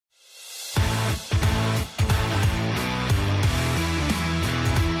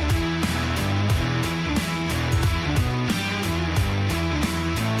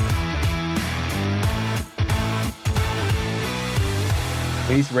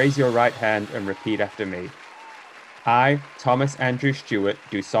Please raise your right hand and repeat after me. I, Thomas Andrew Stewart,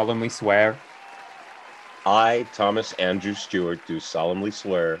 do solemnly swear I, Thomas Andrew Stewart, do solemnly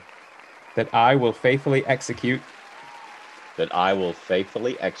swear that I will faithfully execute that I will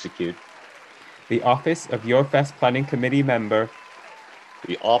faithfully execute the office of Your Fest Planning Committee member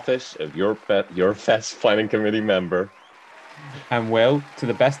the office of Your Fest Planning Committee member and will, to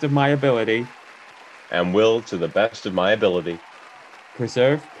the best of my ability,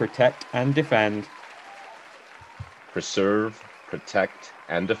 preserve, protect, and defend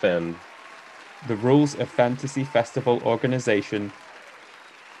the rules of Fantasy Festival organization.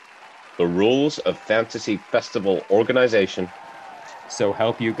 So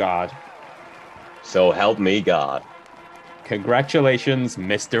help you God. So help me God. Congratulations,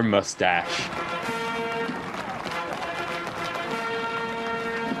 Mr. Mustache.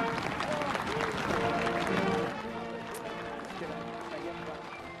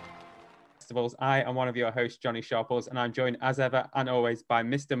 I am one of your hosts, Johnny Sharples, and I'm joined as ever and always by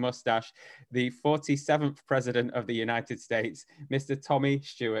Mr. Mustache, the 47th President of the United States, Mr. Tommy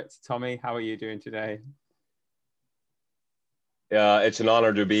Stewart. Tommy, how are you doing today? It's an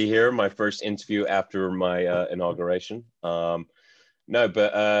honor to be here. My first interview after my inauguration.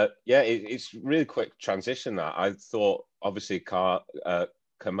 It's really quick transition. That I thought, obviously, Kamala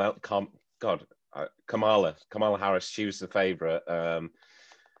Harris, she was the favorite.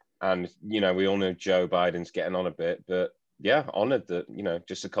 And, you know, we all know Joe Biden's getting on a bit, but yeah, honored that, you know,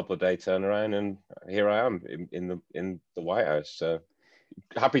 just a couple of day turnaround and here I am in the White House. So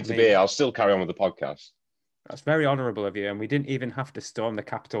happy to be here. I'll still carry on with the podcast. That's very honorable of you. And we didn't even have to storm the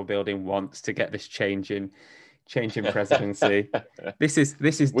Capitol building once to get this change in presidency. This is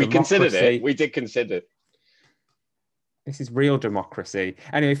we democracy. Considered it. We did consider it. This is real democracy.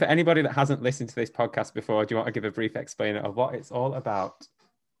 Anyway, for anybody that hasn't listened to this podcast before, do you want to give a brief explainer of what it's all about?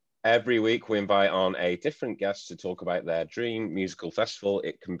 Every week we invite on a different guest to talk about their dream musical festival.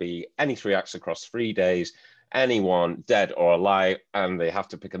 It can be any 3 acts across 3 days, anyone dead or alive, and they have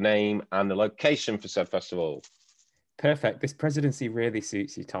to pick a name and a location for said festival. Perfect. This presidency really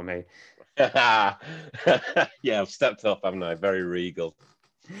suits you, Tommy. Yeah, I've stepped up, haven't I? Very regal.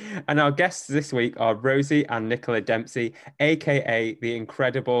 And our guests this week are Rosie and Nicola Dempsey, aka the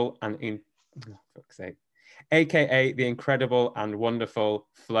incredible and aka the incredible and wonderful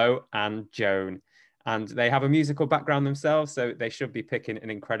Flo and Joan. And they have a musical background themselves, so they should be picking an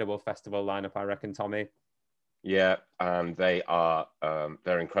incredible festival lineup, I reckon, Tommy. Yeah, and they are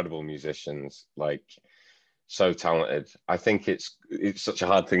they're incredible musicians, like so talented. I think it's such a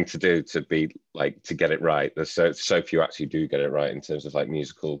hard thing to do, to be like, to get it right. There's so few actually do get it right in terms of like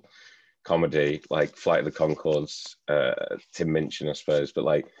musical comedy, like Flight of the Conchords, Tim Minchin, I suppose, but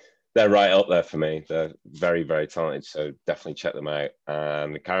like they're right up there for me. They're very, very talented. So definitely check them out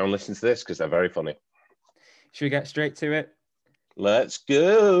and carry on listening to this because they're very funny. Should we get straight to it? Let's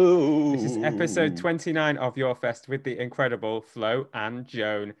go. This is episode 29 of Your Fest with the incredible Flo and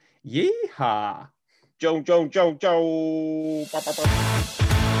Joan. Yeehaw! Joan. Ba, ba, ba.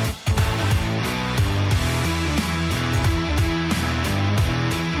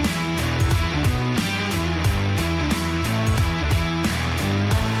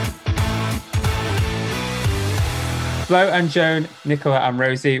 Flo and Joan, Nicola and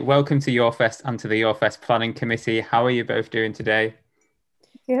Rosie, welcome to Your Fest and to the Your Fest Planning Committee. How are you both doing today?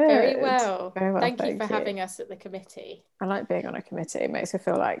 Good. Very well. Thank you for having us at the committee. I like being on a committee. It makes me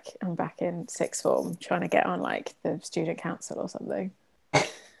feel like I'm back in sixth form trying to get on like the student council or something.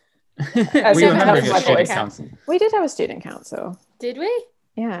 We did have a student council. Did we?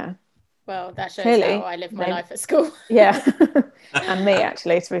 Yeah. Well, that shows Clearly, how I live my life at school. Yeah. And me,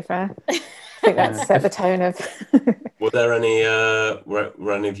 actually, to be fair. I think that set the tone of... Were there any,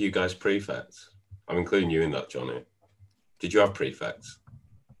 were any of you guys prefects? I'm including you in that, Johnny. Did you have prefects?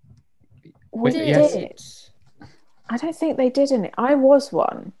 We did. I don't think they did any. I was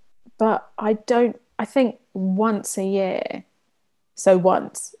one, but I think once a year. So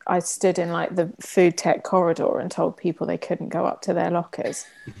once I stood in like the food tech corridor and told people they couldn't go up to their lockers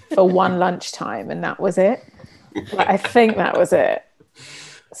for one lunchtime, and that was it. Like, I think that was it.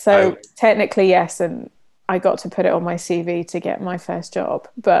 So technically, yes, and I got to put it on my CV to get my first job,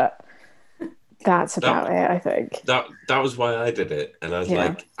 but that's about it, I think. That was why I did it, and I was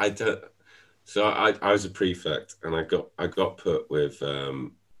like, I don't. So I was a prefect, and I got put with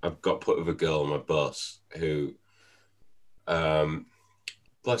a girl on my bus who,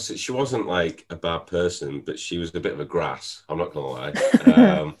 bless it, she wasn't like a bad person, but she was a bit of a grass. I'm not gonna lie,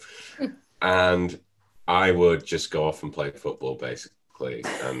 and I would just go off and play football basically.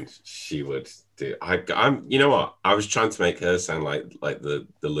 And she would dude, I'm. You know what? I was trying to make her sound like the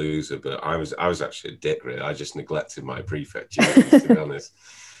loser, but I was actually a dick. Really, I just neglected my prefect duties, to be honest.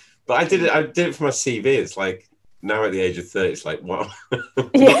 But I did it for my CV. It's like now at the age of 30, it's like what?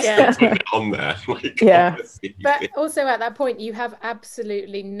 Yeah. Putting it on there. Like, Yeah. But also at that point, you have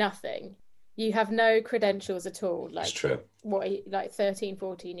absolutely nothing. You have no credentials at all. Like, It's true. what are you, like 13,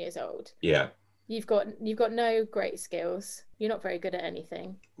 14 years old? Yeah. You've got no great skills. You're not very good at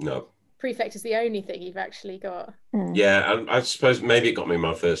anything. No. Prefect is the only thing you've actually got. Yeah, and I suppose maybe it got me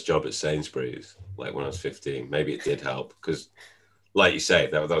my first job at Sainsbury's, like when I was 15. Maybe it did help because, like you say,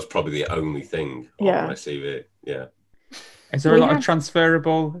 that was probably the only thing on my CV. Yeah. Is there a lot of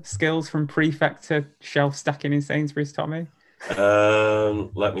transferable skills from prefect to shelf stacking in Sainsbury's, Tommy?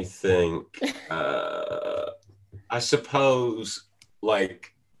 Let me think. I suppose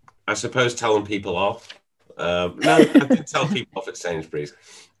telling people off. No, I did tell people off at Sainsbury's.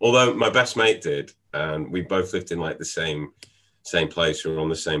 Although my best mate did, and we both lived in like the same place. We were on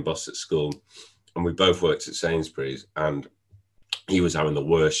the same bus at school, and we both worked at Sainsbury's. And he was having the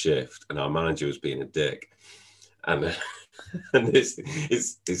worst shift, and our manager was being a dick. And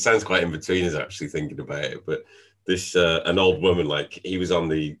it sounds quite in between us actually thinking about it. But this an old woman, like he was on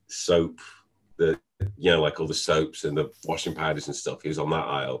the soap, like all the soaps and the washing powders and stuff. He was on that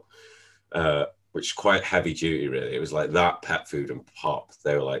aisle. Which is quite heavy duty, really. It was like that, pet food and pop.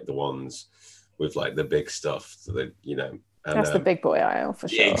 They were like the ones with like the big stuff, and, that's the big boy aisle for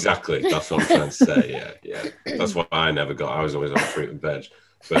sure. Yeah, exactly. That's what I'm trying to say. Yeah. That's what I never got. I was always on fruit and veg.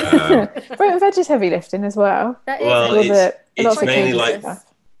 But fruit and veg is heavy lifting as well. Well, it's mainly like,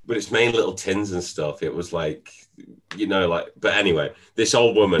 but it's mainly little tins and stuff. It was like, but anyway, this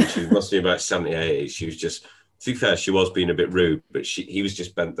old woman, she must be about 70, 80. She was just, to be fair, she was being a bit rude, but he was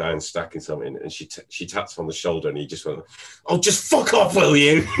just bent down stacking something, and she tapped him on the shoulder, and he just went, "Oh, just fuck off, will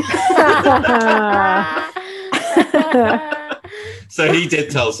you?" So he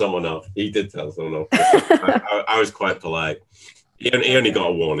did tell someone off. I was quite polite. He only got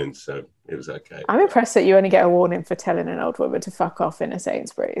a warning, so it was okay. I'm impressed that you only get a warning for telling an old woman to fuck off in a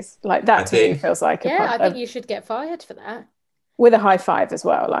Sainsbury's. Like that to me feels like I think you should get fired for that. With a high five as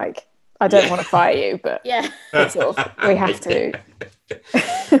well, like. I don't want to fire you, but sort of, we have to.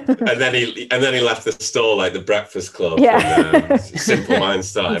 and then he left the store like the Breakfast Club. Yeah, and, Simple Minds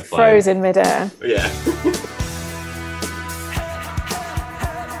started playing. Froze in midair. Yeah.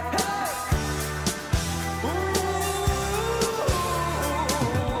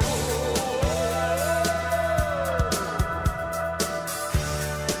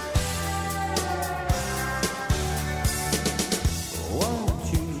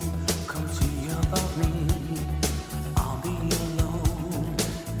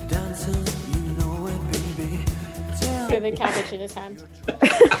 The cabbage in his hand.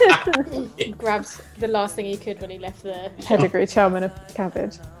 He grabs the last thing he could when he left the pedigree charming of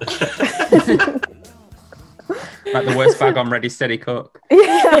cabbage. Like the worst bag on Ready Steady Cook.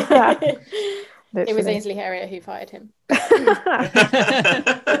 Yeah. It was Ainsley Harriott who fired him.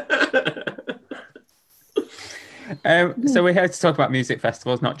 So we're here to talk about music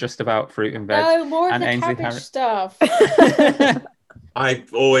festivals, not just about fruit and veg. Oh, more of and the Ainsley cabbage stuff. I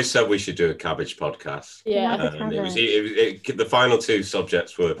always said we should do a cabbage podcast. Yeah. The final two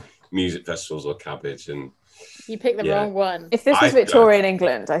subjects were music festivals or cabbage, and you picked the wrong one. If this was Victorian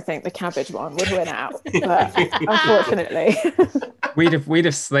England, I think the cabbage one would win out. But unfortunately, we'd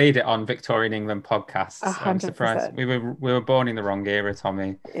have slayed it on Victorian England podcasts. 100%. I'm surprised. We were born in the wrong era,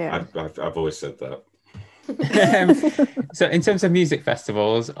 Tommy. Yeah, I've always said that. So in terms of music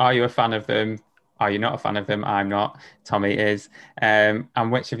festivals, are you a fan of them? Are you not a fan of them? I'm not. Tommy is. And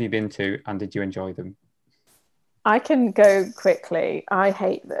which have you been to, and did you enjoy them? I can go quickly. I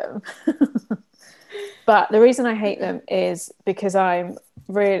hate them. But the reason I hate them is because the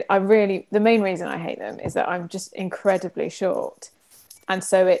main reason I hate them is that I'm just incredibly short. And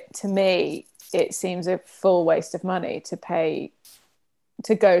so to me, it seems a full waste of money to pay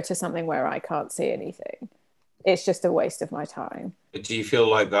to go to something where I can't see anything. It's just a waste of my time. Do you feel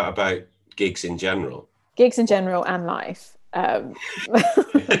like that about gigs in general? Gigs in general and life. I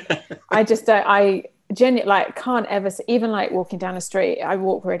just don't, I genuinely can't ever see, even like walking down a street, I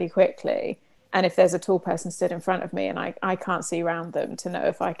walk really quickly. And if there's a tall person stood in front of me and I can't see around them to know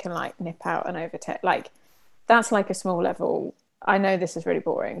if I can nip out and overtake, that's like a small level. I know this is really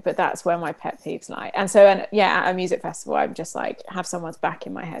boring, but that's where my pet peeves lie. And so, at a music festival, I'm just have someone's back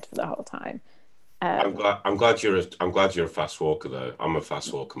in my head for the whole time. I'm glad you're a fast walker though. I'm a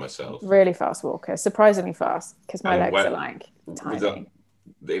fast walker myself. Really fast walker, surprisingly fast because my legs are tiny.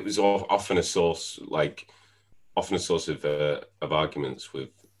 It was often a source of arguments with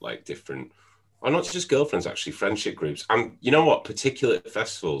different or not just girlfriends, actually, friendship groups. And you know what? Particular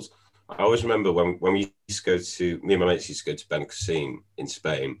festivals. I always remember when we used to go to, me and my mates used to go to Benicassim in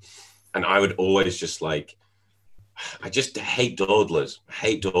Spain, and I would always just like, I just hate dawdlers. I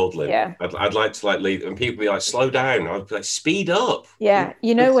hate dawdling. Yeah. I'd like to like lead, and people be like, slow down. I'd be like, speed up. Yeah,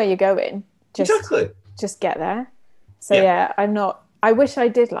 you know where you're going. Exactly. Just get there. So yeah, I wish I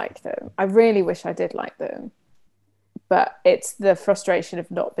did like them. I really wish I did like them. But it's the frustration of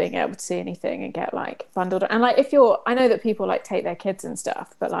not being able to see anything and get like bundled. And like I know that people like take their kids and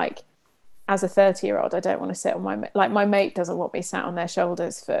stuff, but like as a 30-year-old, I don't want to sit on my mate doesn't want me sat on their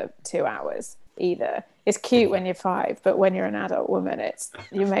shoulders for 2 hours either. It's cute when you're 5, but when you're an adult woman, it's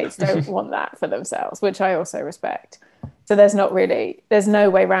your mates don't want that for themselves, which I also respect. So there's no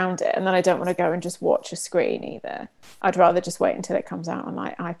way around it. And then I don't want to go and just watch a screen either. I'd rather just wait until it comes out on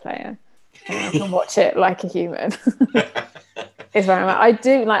like iPlayer and I can watch it like a human. It's very much,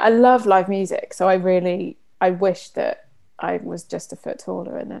 I love live music. So I wish that I was just a foot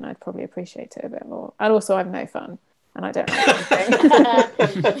taller, and then I'd probably appreciate it a bit more. And also I'm no fun and I don't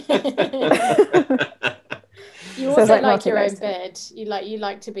like anything. You also like your own bed. You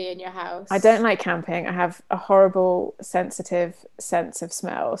like to be in your house. I don't like camping. I have a horrible sensitive sense of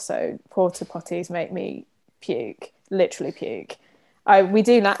smell, so porta potties make me puke, literally puke.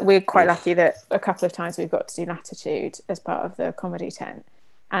 We're quite lucky that a couple of times we've got to do Latitude as part of the comedy tent,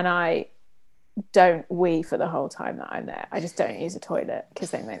 and I don't wee for the whole time that I'm there. I just don't use a toilet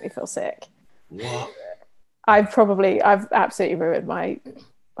because they make me feel sick. What? I've absolutely ruined my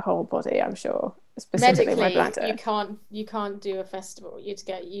whole body, I'm sure. Specifically medically, my bladder. You can't do a festival. You'd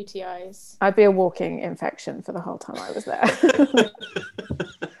get UTIs. I'd be a walking infection for the whole time I was there.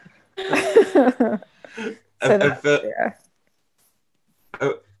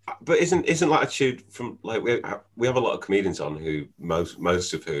 But isn't Latitude from like we have a lot of comedians on who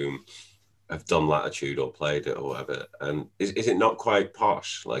most of whom have done Latitude or played it or whatever, and is it not quite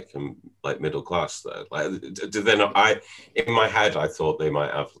posh like middle class though? Like do they not? In my head I thought they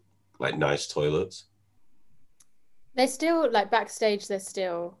might have like nice toilets. They're still like backstage. They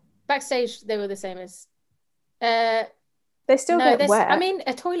were the same as. They still get wet. I mean,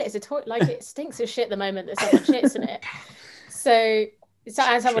 a toilet is a toilet. Like it stinks of shit the moment that someone shits in it. So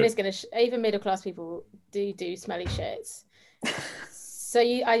someone is going to. Even middle class people do smelly shits. So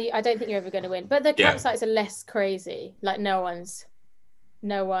I don't think you're ever going to win. But the campsites are less crazy. Like no one's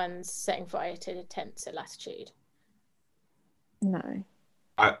setting fire to tents at Latitude. No.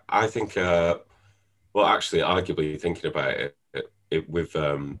 I think, well, actually, arguably thinking about it with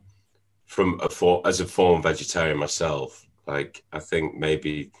as a former vegetarian myself, like I think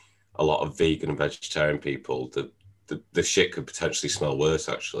maybe a lot of vegan and vegetarian people, the shit could potentially smell worse.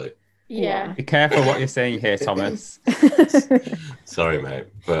 Actually, yeah. Be careful what you're saying here, Thomas. Sorry, mate,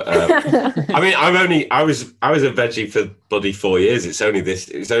 but I mean, I was a veggie for bloody 4 years. It's only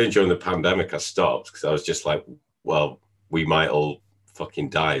during the pandemic I stopped because I was just like, well, we might all fucking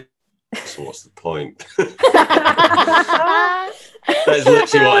die, so what's the point? That is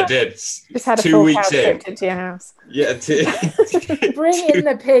literally what I did. Just had a 2 full weeks cow in. cooked into your house. Yeah. Bring in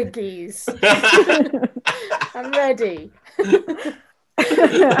the piggies. I'm ready.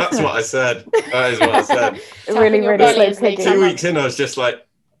 That's what I said. That is what I said. Really slow piggy. 2 weeks in, I was just like,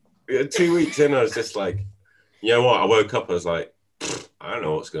 you know what? I woke up, I was like, I don't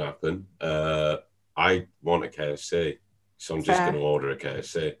know what's going to happen. I want a KFC. So I'm just going to order a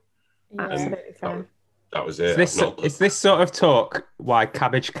KFC. Absolutely fair. That was it. Is this sort of talk why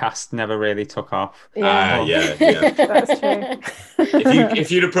Cabbage Cast never really took off? Yeah, That's true. If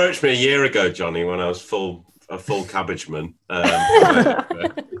you'd approached me a year ago, Johnny, when I was a full cabbage man.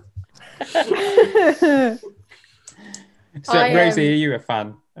 So, Rosie, are you a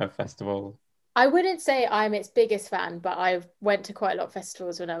fan of festival? I wouldn't say I'm its biggest fan, but I went to quite a lot of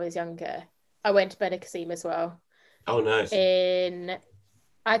festivals when I was younger. I went to Benicassim as well. Oh, nice.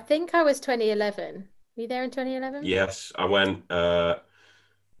 I think I was 2011. Were you there in 2011? Yes, I went. I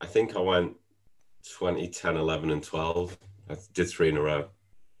think I went 2010, 11, and 12. I did 3 in a row.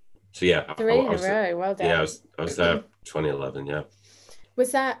 So yeah, 3 in a row. Well done. Yeah, I was there 2011. Yeah.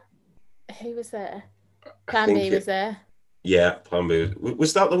 Was that who was there? Plan B was there. Yeah, Plan B.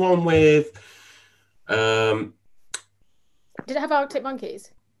 Was that the one with? Did it have Arctic Monkeys?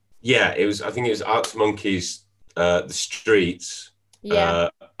 Yeah, it was. I think it was Arctic Monkeys. The Streets. Yeah.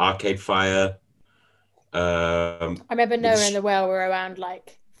 Arcade Fire. I remember Noah and the Whale were around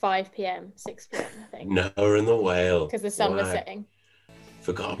like 5 p.m, 6 p.m. I think. Noah and the Whale. Because the sun was setting.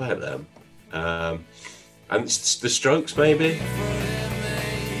 Forgot about them. And the Strokes, maybe.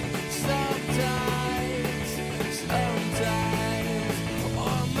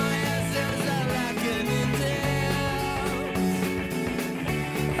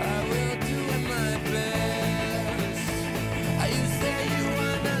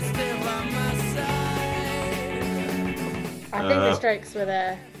 I think the Strokes were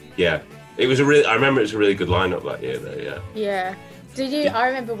there. Yeah, it was I remember it was a really good lineup that year, though. Yeah. Yeah. Did you? I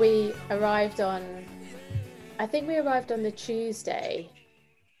remember we arrived on. I think we arrived on the Tuesday,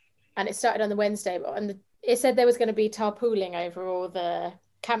 and it started on the Wednesday. But it said there was going to be tarpauling over all the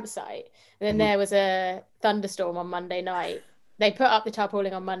campsite, and then there was a thunderstorm on Monday night. They put up the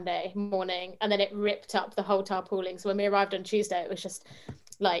tarpauling on Monday morning, and then it ripped up the whole tarpauling. So when we arrived on Tuesday, it was just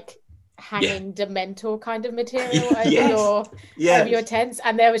like hanging Dementor kind of material over your tents,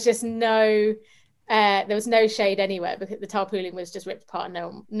 and there was just no shade anywhere because the tarpauling was just ripped apart,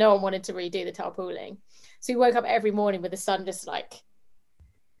 and no one wanted to redo the tarpauling. So we woke up every morning with the sun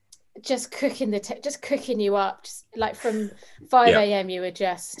just cooking you up, just like from 5 a.m. you were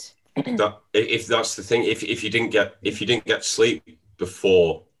just if that's the thing, if you didn't get sleep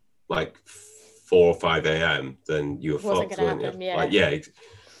before like 4 or 5 a.m. then you were fucked, weren't you?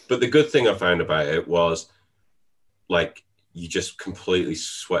 But the good thing I found about it was like you just completely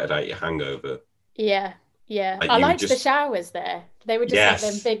sweated out your hangover. Yeah. Like, I liked the showers there. They were just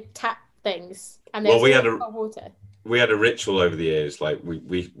like them big tap things, and we had hot water. We had a ritual over the years. Like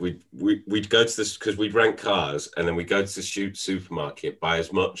we'd go to this because we'd rent cars, and then we'd go to the supermarket, buy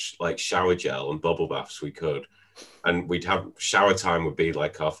as much like shower gel and bubble baths we could, and we'd have shower time would be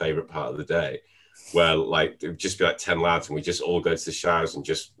like our favorite part of the day, where like it would just be like 10 lads, and we just all go to the showers and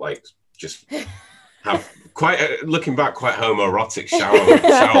just have looking back, quite homoerotic shower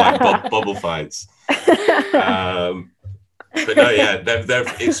like bubble fights. But no,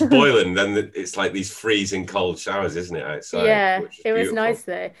 it's boiling. Then it's like these freezing cold showers, isn't it, outside? Yeah, it was nice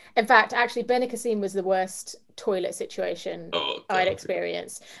though. In fact, actually, Benicassim was the worst toilet situation I'd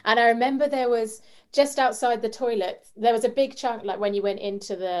experienced. And I remember there was just outside the toilet, there was a big chunk, like when you went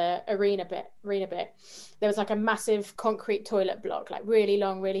into the arena bit, there was like a massive concrete toilet block, like really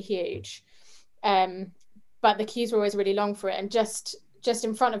long, really huge. But the queues were always really long for it, and just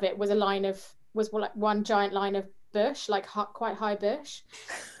in front of it was one giant line of bush, like quite high bush.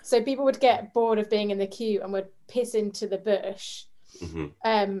 So people would get bored of being in the queue and would piss into the bush.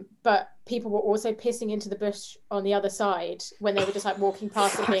 But people were also pissing into the bush on the other side when they were just like walking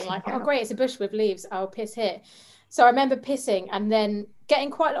past and being like, oh great, it's a bush with leaves, I'll piss here. So I remember pissing and then getting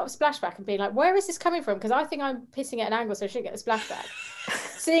quite a lot of splashback and being like, where is this coming from? Because I think I'm pissing at an angle, so I shouldn't get the splashback.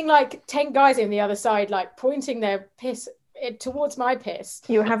 Seeing like 10 guys on the other side like pointing their piss towards my piss.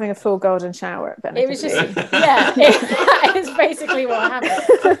 You were having a full golden shower at Benicassim. It was just it was basically what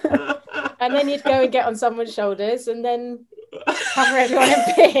happened. And then you'd go and get on someone's shoulders and then cover everyone in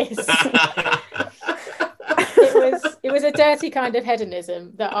piss. It was a dirty kind of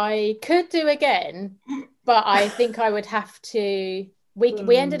hedonism that I could do again, but I think I would have to.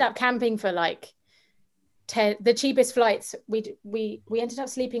 We ended up camping for like the cheapest flights. We ended up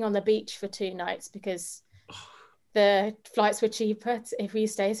sleeping on the beach for 2 nights because the flights were cheaper if we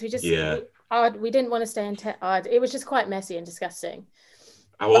stayed. So we just we didn't want to stay in it was just quite messy and disgusting.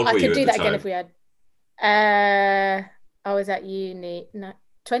 How old were you? I could do that again if we had. I was at uni.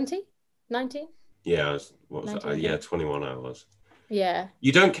 20, 19. Yeah, what was 19, that? 21 I was. Yeah.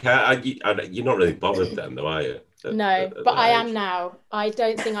 You don't care. You're not really bothered then, though, are you? No, but I am now. I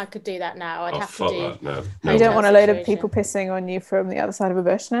don't think I could do that now. I'd have to do. That, no. You don't want a load of people pissing on you from the other side of a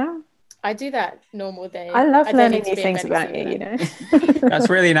bush now? I do that normal day. I love learning new things about you, you know. That's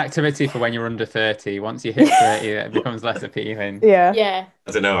really an activity for when you're under 30. Once you hit 30, it becomes less appealing. Yeah.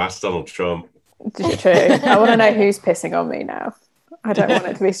 I don't know, ask Donald Trump. True. I want to know who's pissing on me now. I don't want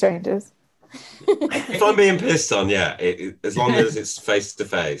it to be strangers. If I'm being pissed on, as long as it's face to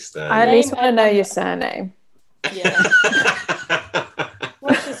face, then I at least want to know your surname. Yeah.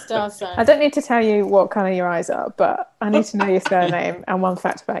 What's your star sign? I don't need to tell you what colour your eyes are, but I need to know your surname and one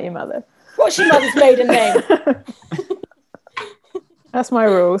fact about your mother. What's your mother's maiden name? That's my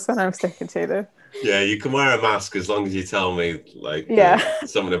rules, and I'm sticking to them. Yeah, you can wear a mask as long as you tell me, like,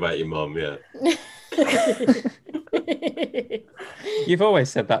 something about your mum. Yeah. You've always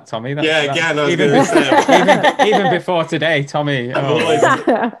said that, Tommy. Again, I was going to say even before today, Tommy.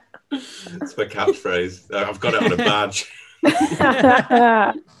 It's my catchphrase. I've got it on a badge.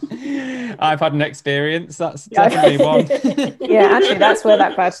 I've had an experience. That's definitely one. Yeah, actually, that's where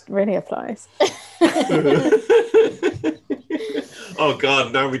that badge really applies. Oh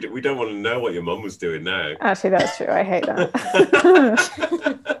God! Now we don't want to know what your mum was doing now. Actually, that's true. I hate that.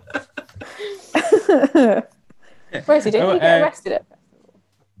 Rosie, didn't you get arrested at?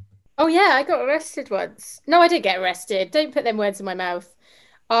 Oh yeah, I got arrested once. No, I didn't get arrested. Don't put them words in my mouth.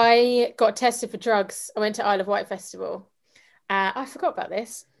 I got tested for drugs. I went to Isle of Wight Festival. I forgot about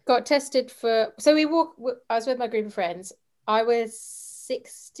this. Got tested for... So I was with my group of friends. I was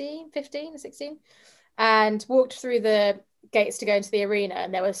 15, 16, and walked through the gates to go into the arena,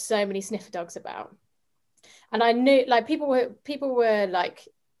 and there were so many sniffer dogs about. And I knew, like, people were like,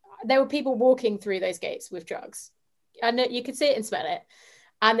 there were people walking through those gates with drugs. I know you could see it and smell it.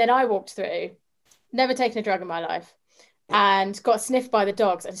 And then I walked through, never taken a drug in my life, and got sniffed by the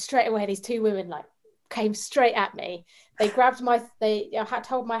dogs. And straight away, these two women like came straight at me. They grabbed I had to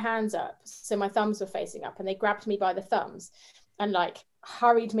hold my hands up, so my thumbs were facing up, and they grabbed me by the thumbs and like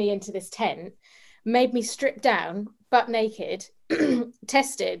hurried me into this tent, made me strip down, butt naked,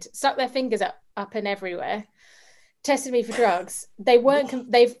 tested, stuck their fingers up and everywhere, tested me for drugs. They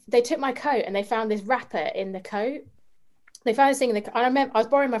took my coat and they found this wrapper in the coat. They found this thing in the coat. I remember I was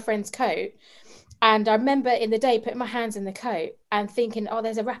borrowing my friend's coat, and I remember in the day putting my hands in the coat and thinking, oh,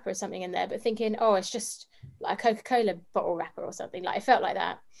 there's a wrapper or something in there, but thinking, oh, it's just like a Coca-Cola bottle wrapper or something. Like, it felt like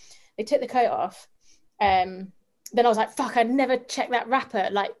that. They took the coat off. Then I was like, fuck, I'd never checked that wrapper.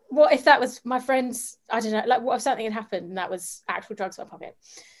 Like, what if that was my friend's, I don't know, like, what if something had happened and that was actual drugs in my pocket?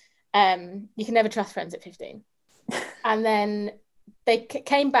 You can never trust friends at 15. And then they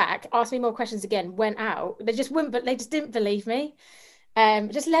came back, asked me more questions again, went out. They just didn't believe me.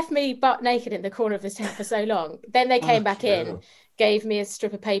 Just left me butt naked in the corner of the tent for so long. Then they came back in, gave me a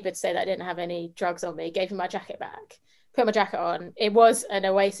strip of paper to say that I didn't have any drugs on me, gave me my jacket back, put my jacket on. It was an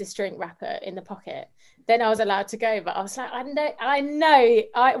Oasis drink wrapper in the pocket. Then I was allowed to go, but I was like, I know.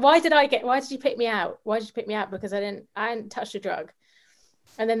 Why did you pick me out? Why did you pick me out? Because I hadn't touched a drug.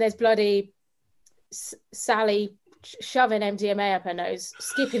 And then there's bloody Sally shoving MDMA up her nose,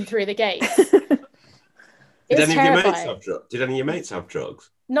 skipping through the gates. Did any of your mates have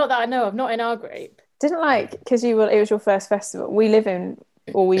drugs? Not that I know of, not in our group. Because it was your first festival. We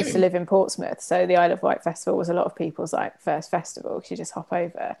used to live in Portsmouth, so the Isle of Wight festival was a lot of people's like first festival, because you just hop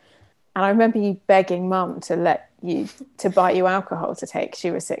over. And I remember you begging Mum to buy you alcohol to take. She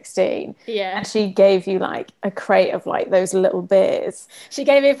was 16. Yeah. And she gave you like a crate of like those little beers. She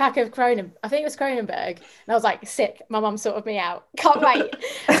gave me a pack of I think it was Kronenberg. And I was like, sick. My mum sorted me out. Can't wait.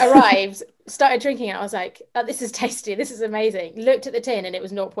 Arrived, started drinking it. I was like, oh, this is tasty. This is amazing. Looked at the tin and it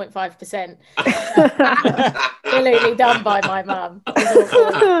was 0.5%. Absolutely done by my mum.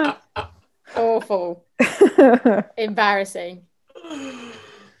 Awful. Embarrassing.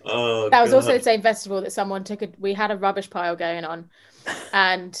 Oh, that was also the same festival that someone we had a rubbish pile going on,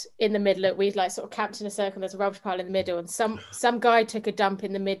 and in the middle we'd like sort of camped in a circle. There's a rubbish pile in the middle, and some guy took a dump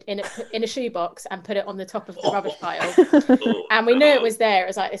in a shoebox and put it on the top of the rubbish pile, and we knew it was there. It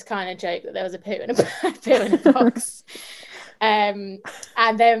was like this kind of joke that there was a poo in a box. And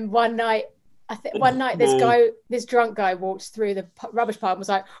then one night this drunk guy walked through the rubbish pile and was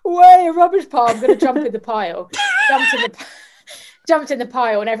like, "Way a rubbish pile! I'm going to jump in the pile." Jumped in the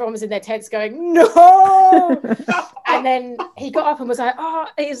pile, and everyone was in their tents going, "No!" And then he got up and was like,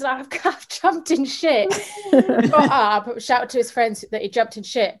 he's like, "I've jumped in shit." Got up, shouted to his friends that he jumped in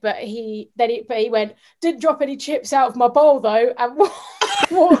shit, but he went, "Didn't drop any chips out of my bowl though," and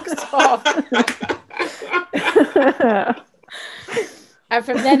walked off. And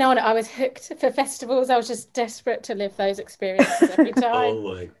from then on, I was hooked for festivals. I was just desperate to live those experiences every time.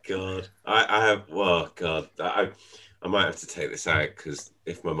 Oh my God. I might have to take this out, because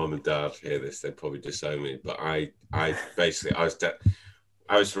if my mum and dad hear this, they'd probably disown me. But I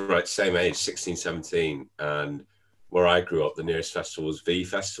was right, same age, 16, 17. And where I grew up, the nearest festival was V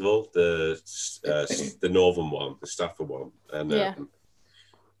Festival, the northern one, the Stafford one. And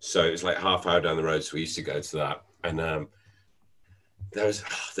so it was like half hour down the road. So we used to go to that. And there was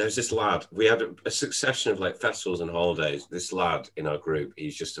this lad. We had a succession of like festivals and holidays. This lad in our group,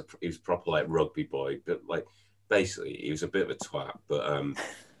 he was proper like rugby boy, but like, basically, he was a bit of a twat, but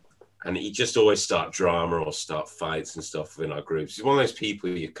and he just always start drama or start fights and stuff within our groups. He's one of those people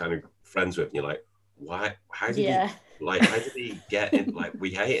you're kind of friends with, and you're like, why? How did he get in? Like, we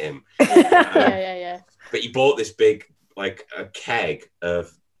hate him. Yeah. But he bought this big, like, a keg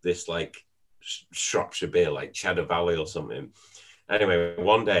of this like Shropshire beer, like Cheddar Valley or something. Anyway,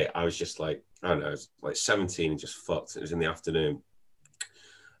 one day I was just like, I don't know, I was like 17 and just fucked. It was in the afternoon,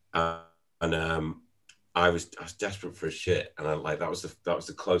 I was desperate for a shit, and that was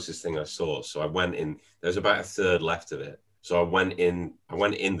the closest thing I saw. So I went in. There was about a third left of it. So I went in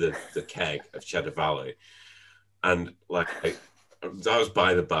the keg of Cheddar Valley, and like that was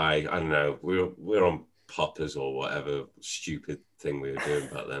by the by. I don't know. We were on poppers or whatever stupid thing we were doing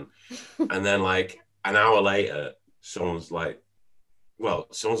back then. And then like an hour later, someone said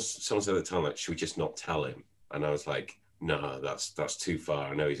at the time, like, should we just not tell him? And I was like, no, that's too far.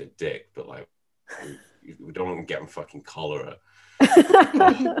 I know he's a dick, but like, we don't want to get him fucking cholera.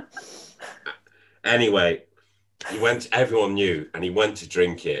 Anyway, everyone knew, and he went to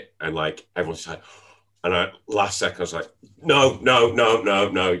drink it, and like everyone's like, And last second, I was like, no,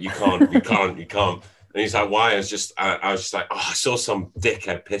 you can't. And he's like, why? I was just like, oh, I saw some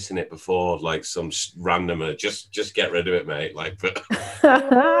dickhead pissing it before, like some randomer. Just get rid of it, mate. Like, but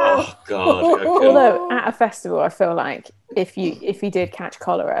oh god. Although at a festival, I feel like if he did catch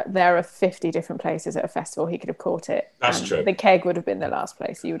cholera, there are 50 different places at a festival he could have caught it. That's true. The keg would have been the last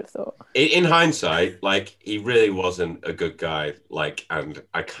place you would have thought. In hindsight, like he really wasn't a good guy. Like, and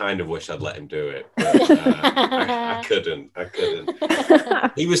I kind of wish I'd let him do it, but I couldn't.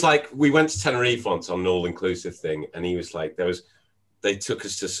 He was like, we went to Tenerife once on an all-inclusive thing, and he was like, they took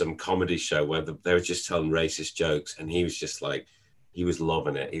us to some comedy show where they were just telling racist jokes, and he was just like, he was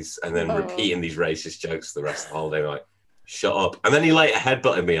loving it. And then repeating these racist jokes the rest of the holiday, like, shut up. And then he later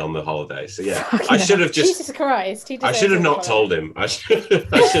headbutted me on the holiday. So yeah, I should have just. Jesus Christ! I should have not told him. I should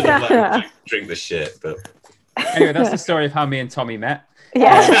have let him drink the shit. But anyway, that's the story of how me and Tommy met.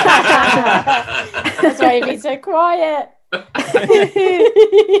 Yeah, that's why you've been so quiet.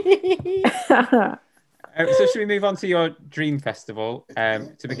 So should we move on to your dream festival?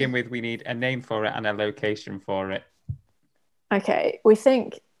 To begin with, we need a name for it and a location for it. Okay, we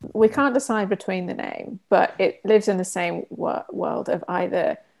can't decide between the name, but it lives in the same world of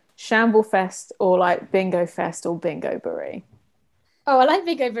either Shamble Fest or like Bingo Fest or Bingo Bury. Oh, I like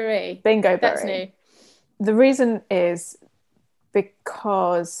Bingo Bury. Bingo Bury. That's new. The reason is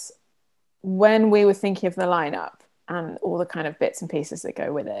because when we were thinking of the lineup and all the kind of bits and pieces that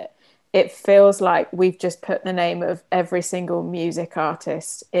go with it, it feels like we've just put the name of every single music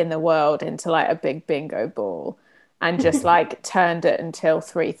artist in the world into like a big bingo ball and just like turned it until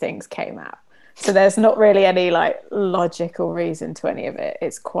 3 things came out. So there's not really any like logical reason to any of it.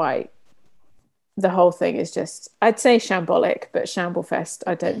 It's quite, the whole thing is just, I'd say shambolic, but Shamblefest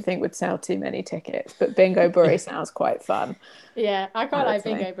I don't think would sell too many tickets, but Bingo Bury sounds quite fun. Yeah, I quite like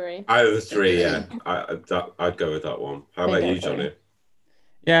Bingo Bury. Out of the 3, yeah, I'd go with that one. How about you, Johnny?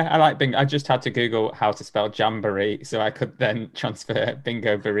 Yeah, I like bingo. I just had to Google how to spell jamboree, so I could then transfer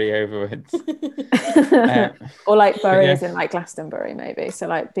Bingo Bury overwards. Or like Bury as in like Glastonbury, maybe. So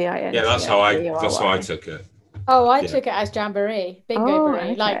like BIN. Yeah, that's how I took it. Oh, I took it as Jamboree, Bingo Bury.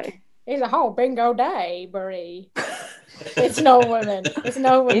 Okay. Like, it's a whole bingo day, Bury. It's no women. It's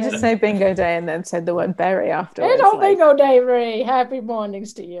no women. You just say bingo day and then said the word berry afterwards. It's all bingo day, Bury. Happy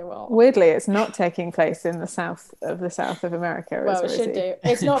mornings to you all. Weirdly, it's not taking place in the south of America. Well, it should do.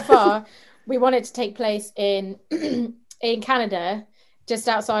 It's not far. We want it to take place in Canada, just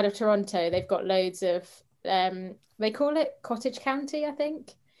outside of Toronto. They've got loads of they call it Cottage County, I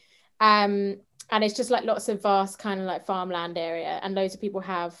think. And it's just like lots of vast kind of like farmland area, and loads of people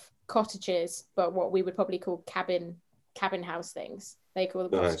have cottages, but what we would probably call cabin house things. They call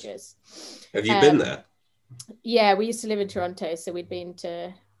them cottages. Have you been there? Yeah, we used to live in Toronto, so we'd been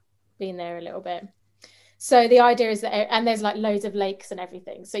there a little bit. So the idea is that, and there's like loads of lakes and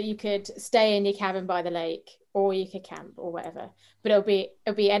everything, so you could stay in your cabin by the lake, or you could camp or whatever. But it'll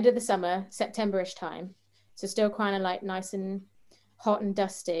be end of the summer, September-ish time, so still kind of like nice and hot and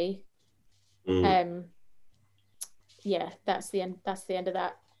dusty. Yeah, that's the end of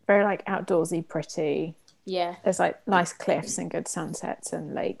that. Very like outdoorsy, pretty. Yeah, there's like nice cliffs and good sunsets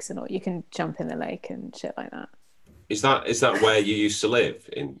and lakes and all. You can jump in the lake and shit like that. Is that where you used to live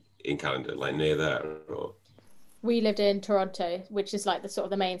in Canada, like near there? Or? We lived in Toronto, which is like the sort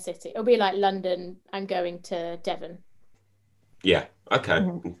of the main city. It'll be like London and going to Devon. Yeah. Okay.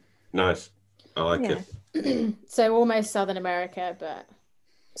 Nice. I like it. So almost Southern America, but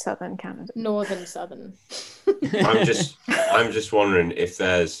Southern Canada. Northern Southern. I'm just wondering if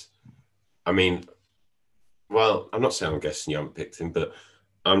there's, I mean, well, I'm not saying I'm guessing you haven't picked him, but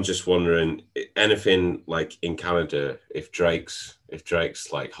I'm just wondering anything like in Canada, if Drake's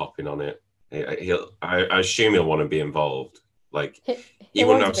like hopping on it, I assume he'll want to be involved. Like he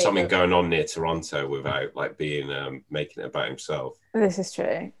wouldn't have something going on near Toronto without like being making it about himself. This is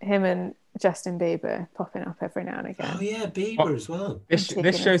true. Him and Justin Bieber popping up every now and again. Oh yeah, Bieber as well. This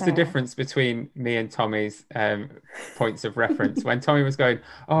shows the difference between me and Tommy's points of reference. When Tommy was going,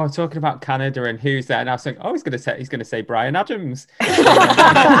 oh, talking about Canada and who's there, and I was saying, oh, he's going to say Bryan Adams.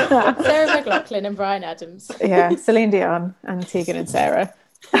 Sarah McLachlan and Bryan Adams. Yeah, Celine Dion and Tegan and Sarah.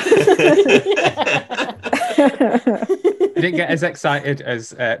 I didn't get as excited as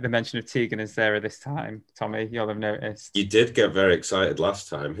the mention of Tegan and Sarah this time, Tommy. You'll have noticed. You did get very excited last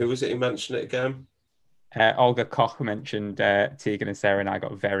time. Who was it who mentioned it again? Olga Koch mentioned Tegan and Sarah, and I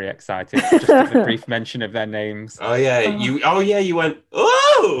got very excited just at the brief mention of their names. Oh yeah, you went,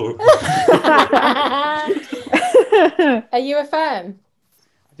 oh! Are you a fan?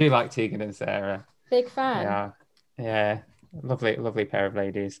 I do like Tegan and Sarah. Big fan. Yeah. Lovely pair of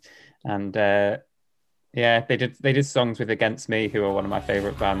ladies. And Yeah, they did songs with Against Me, who are one of my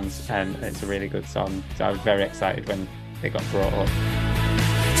favourite bands, and it's a really good song. So I was very excited when they got brought up.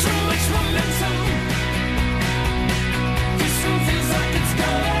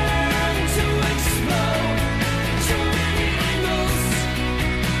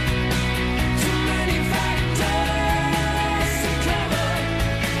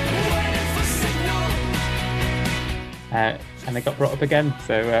 And they got brought up again,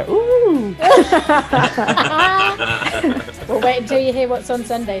 so ooh! Well, wait until you hear what's on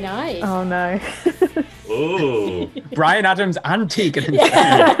Sunday night. Oh no. Ooh. Bryan Adams and Tegan and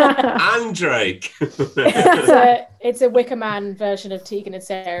And Drake. It's a Wicker Man version of Tegan and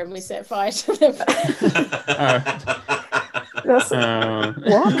Sarah, and we set fire to them. What?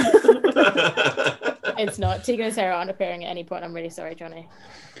 It's not. Tegan and Sarah aren't appearing at any point. I'm really sorry, Johnny.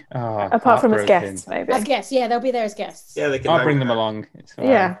 Oh, Apart from as heartbroken. guests, maybe. As guests, yeah, they'll be there as guests. Yeah, they can. I'll bring them along. It's fine.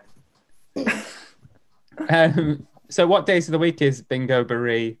 Yeah. So what days of the week is Bingo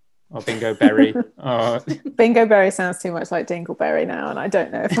Berry or Bingo Berry? Or... Bingo Berry sounds too much like Dingleberry now, and I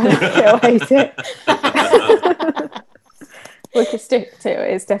don't know if I still hate it. We could stick to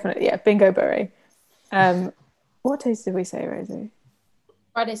it. It's definitely, Bingo Berry. What days did we say, Rosie?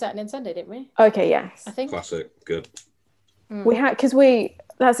 Friday, Saturday, and Sunday, didn't we? Okay, yes. I think. Classic. Good. We had, because we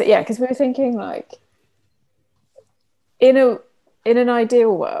were thinking, like, in an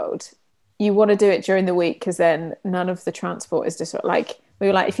ideal world, you want to do it during the week because then none of the transport is just like, we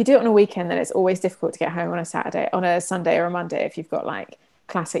were like, if you do it on a weekend, then it's always difficult to get home on a Sunday or a Monday. If you've got like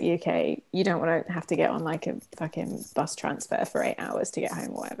classic UK, you don't want to have to get on like a fucking bus transfer for 8 hours to get home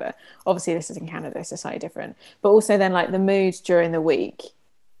or whatever. Obviously this is in Canada, so slightly different, but also then like the mood during the week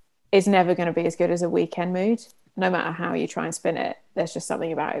is never going to be as good as a weekend mood. No matter how you try and spin it, there's just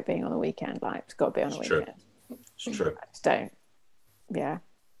something about it being on the weekend. Like, it's got to be on the weekend. It's true. I just don't. Yeah.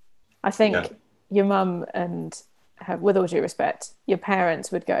 I think your mum and her, with all due respect, your parents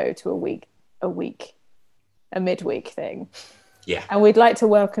would go to a midweek thing. Yeah. And we'd like to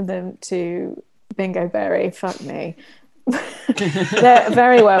welcome them to Bingo Berry. Fuck me. They're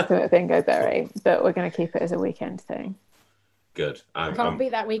very welcome at Bingo Berry, but we're going to keep it as a weekend thing. Good. You can't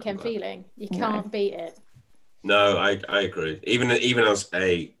beat that weekend feeling. You can't beat it. No, I agree. Even as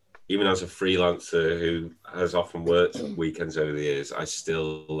a freelancer who has often worked weekends over the years, I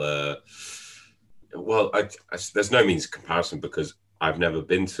still there's no means of comparison because I've never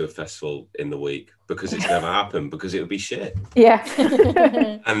been to a festival in the week because it's never happened because it would be shit. Yeah.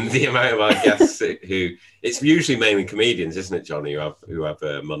 And the amount of our guests who it's usually mainly comedians, isn't it, Johnny? Who have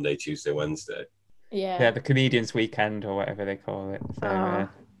Monday, Tuesday, Wednesday. Yeah, the comedians weekend or whatever they call it. So,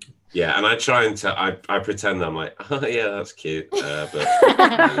 yeah, and I try and I pretend I'm like, oh yeah, that's cute, but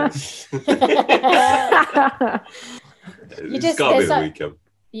it's got to be the weekend.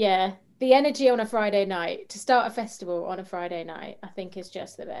 Yeah, the energy on a Friday night to start a festival on a Friday night, I think, is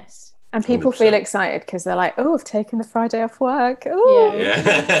just the best. And people 100%. Feel excited because they're like, "Oh, I've taken the Friday off work." Oh,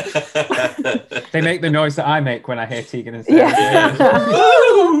 yeah. They make the noise that I make when I hear Tegan and Sarah.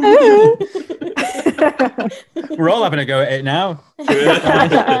 We're all having a go at it now.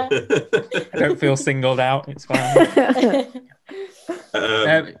 I don't feel singled out. It's fine.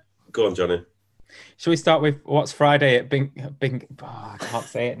 Go on, Johnny. Shall we start with what's Friday at Bing? Oh, I can't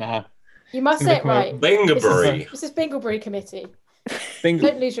say it now. You must say it right. Binglebury. This is Binglebury Committee.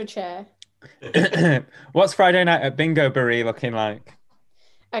 Don't lose your chair. What's Friday night at Bingobury looking like?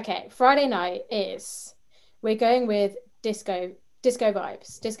 Okay, Friday night is we're going with disco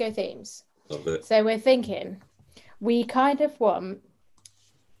vibes, disco themes. Love it. So we're thinking we kind of want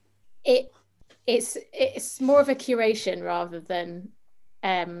it. It's more of a curation rather than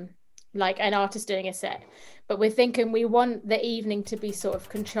like an artist doing a set. But we're thinking we want the evening to be sort of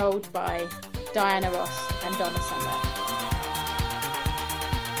controlled by Diana Ross and Donna Summer.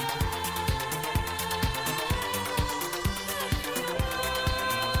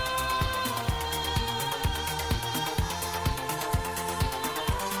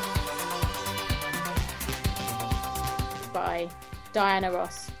 By Diana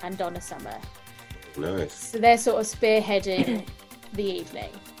Ross and Donna Summer. Nice. So they're sort of spearheading the evening.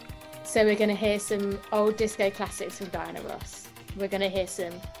 So we're going to hear some old disco classics from Diana Ross. We're going to hear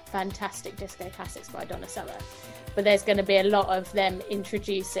some fantastic disco classics by Donna Summer. But there's going to be a lot of them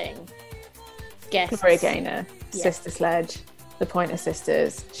introducing guests. Gloria Gaynor, Sister Sledge, the Pointer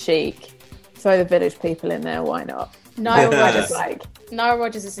Sisters, Chic. Throw the Village People in there, why not? Nile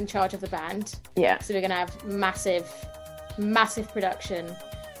Rodgers is in charge of the band. Yeah. So we're going to have massive production,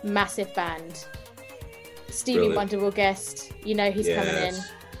 massive band. Stevie Wonder will guest. You know he's coming in.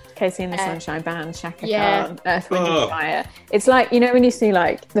 Casey and the Sunshine Band, Shaka Yeah. Khan, Earth, Wind and Fire. It's like, you know, when you see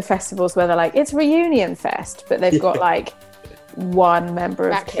like the festivals where they're like, it's Reunion Fest, but they've got like one member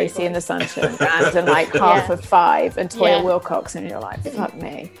of Casey and the Sunshine Band and like half of Five and Toya Wilcox, and you're like, fuck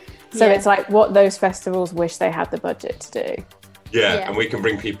me. So it's like what those festivals wish they had the budget to do. Yeah, and we can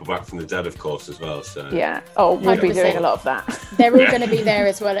bring people back from the dead, of course, as well. So we'll be doing a lot of that. They're all going to be there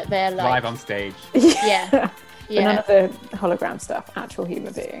as well at their like live on stage. Yeah. But none of the hologram stuff, actual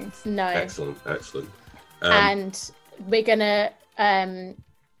human beings. No. Excellent. And we're gonna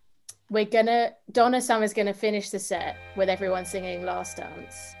Donna Summer's gonna finish the set with everyone singing Last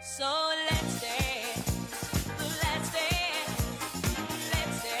Dance. So let's dance, let's dance,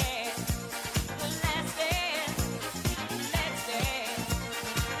 let's dance, let's dance, let's dance,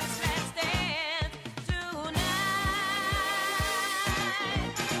 let's dance tonight.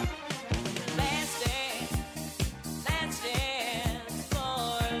 Let's dance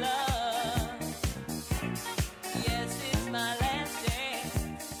for love. Yes, it's my last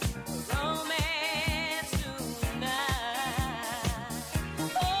dance, romance tonight.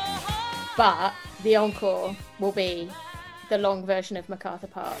 Oh. But the encore will be the long version of MacArthur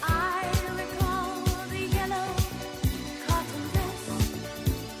Park. I recall the yellow cotton dress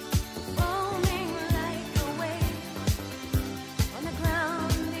foaming like a wave on the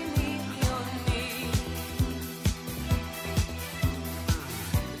ground beneath your knee.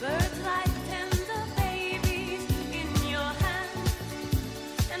 Birds like tender babies in your hands,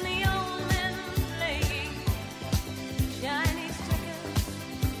 and the old men playing Chinese checkers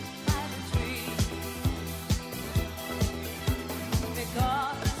by the tree.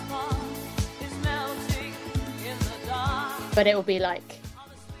 Because fall is melting in the dark. But it will be like,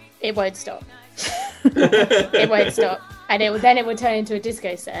 it won't stop. It won't stop. And then it will turn into a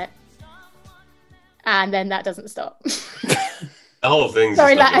disco set. And then that doesn't stop. The whole thing's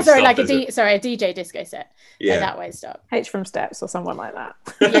Sorry, just not like gonna a stop, is it? DJ disco set. Yeah. And that won't stop. H from Steps or someone like that.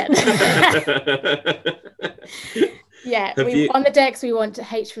 Yeah. Yeah. On the decks we want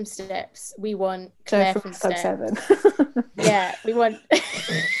H from Steps. We want Claire from Club Steps. 7. Yeah. We want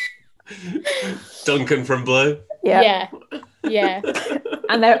Duncan from Blue. Yeah.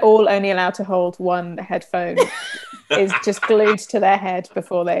 And they're all only allowed to hold one headphone is just glued to their head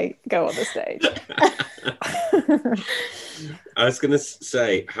before they go on the stage. I was going to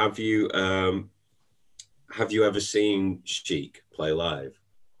say, have you ever seen Chic play live?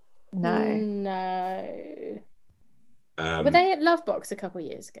 No. Were they at Lovebox a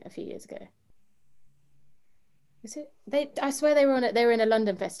few years ago? Is it? I swear they were in a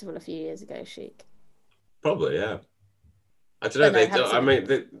London festival a few years ago. Chic. Probably, yeah. I don't know.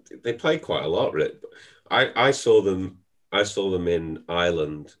 They play quite a lot. I saw them in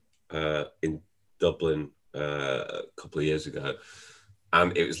Ireland, in Dublin, a couple of years ago,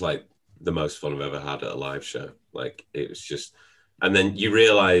 and it was like the most fun I've ever had at a live show. Like, it was just, and then you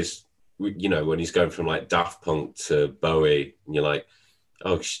realise, you know, when he's going from like Daft Punk to Bowie, and you're like,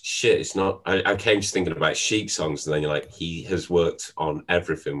 oh shit, it's not. I came just thinking about Chic songs, and then you're like, he has worked on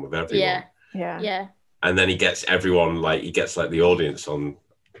everything with everyone. Yeah. And then he gets everyone, like, he gets like the audience on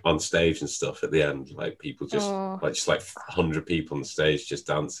stage and stuff at the end, like people just like 100 people on the stage just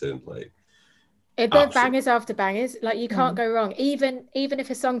dancing, like. They're bangers after bangers. Like, you can't go wrong. Even if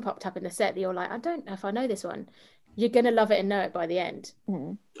a song popped up in the set that you're like, I don't know if I know this one, you're gonna love it and know it by the end.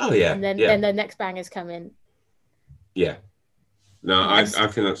 Oh yeah. And then the next bangers come in. Yeah. No, I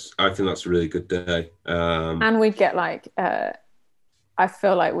think that's a really good day. And we'd get like I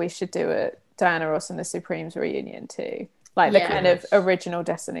feel like we should do a Diana Ross and the Supremes reunion too. Like the kind of original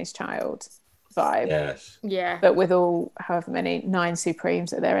Destiny's Child vibe. Yes. Yeah. But with all however many 9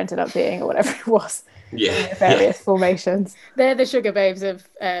 Supremes that there ended up being, or whatever it was. Yeah. Various formations. They're the sugar babes of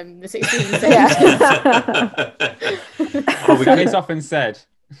the 16th century. So it's often said.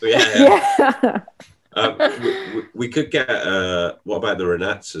 Yeah. We could get what about the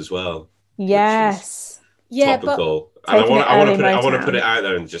Ronettes as well? Yes. Yeah, topical. And I want to put it out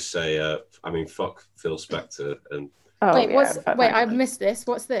there and just say, fuck Phil Spector and. Oh, I missed this.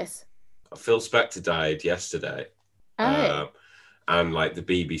 What's this? Phil Spector died yesterday. Oh. And like the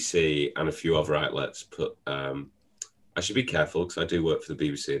BBC and a few other outlets put. I should be careful because I do work for the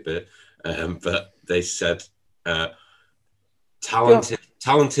BBC a bit, but they said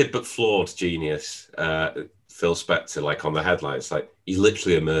talented but flawed genius. Phil Spector, like on the headlines, like he's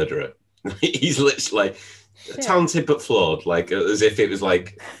literally a murderer. He's literally like talented but flawed, like as if it was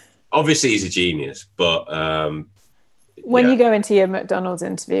like obviously he's a genius, but when you go into your McDonald's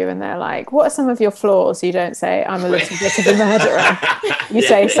interview and they're like, what are some of your flaws? You don't say I'm a little bit of a murderer. You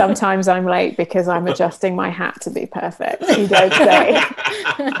say sometimes I'm late because I'm adjusting my hat to be perfect. You don't say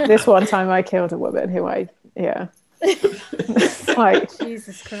This one time I killed a woman who like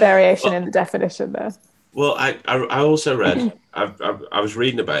Jesus Christ. variation in the definition there. Well, I also read. I was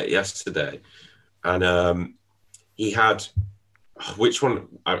reading about it yesterday, and he had which one?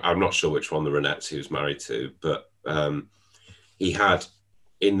 I'm not sure which one the Ronettes he was married to, but he had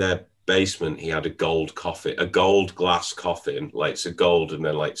in their basement. He had a gold coffin, a gold glass coffin, like it's a gold and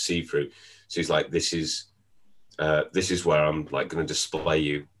then like see through. So he's like, this is where I'm like going to display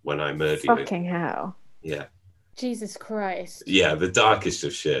you when I murder you. Fucking hell. Yeah. Jesus Christ. Yeah, the darkest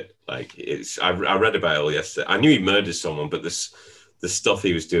of shit. Like it's, I read about it all yesterday. I knew he murdered someone, but the stuff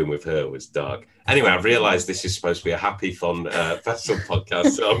he was doing with her was dark. Anyway, I've realised this is supposed to be a happy, fun festival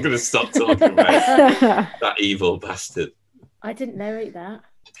podcast, so I'm going to stop talking about that evil bastard. I didn't narrate that.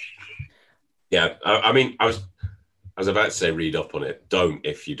 Yeah, I mean, I was about to say read up on it. Don't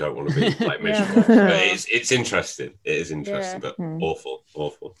if you don't want to be like miserable. But it's interesting. It is interesting, but awful.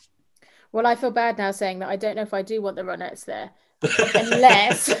 Well, I feel bad now saying that I don't know if I do want the Ronettes there,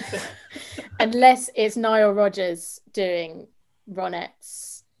 unless it's Nile Rodgers doing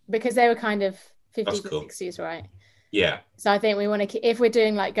Ronettes, because they were kind of 50s cool. and 60s, right? Yeah. So I think we want to, if we're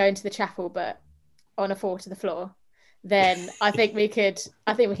doing like going to the chapel, but on a 4 to the floor, then I think we could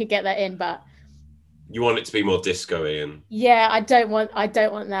get that in. But you want it to be more disco-y and yeah, I don't want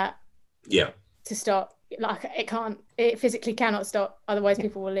that. Yeah. To stop, like it physically cannot stop. Otherwise,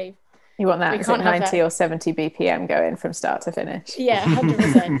 people will leave. You want that We can't have 90 that. or 70 BPM going from start to finish. Yeah,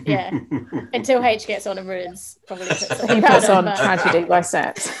 100%. Yeah, until H gets on and ruins. Probably He puts on Tragedy by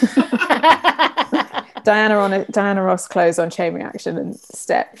Steps. Diana Ross close on Chain Reaction, and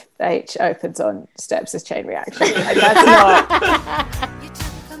Step H opens on Steps as Chain Reaction. Like, that's not. You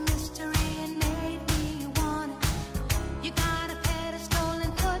took a mystery and made me want it. You got a pedestal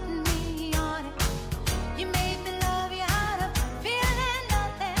and put me on it. You made me love you out of feeling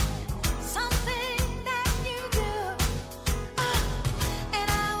nothing. Something that you do. And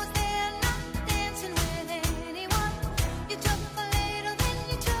I was there not dancing with anyone. You took a little, then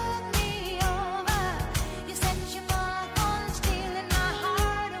you took me over. You set your mark on stealing my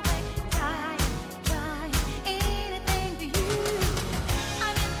heart away. Trying anything for you.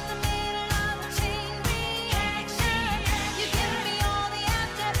 I'm in the middle of a chain reaction. You give me all the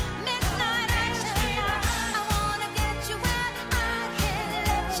after midnight action. I wanna get you where I can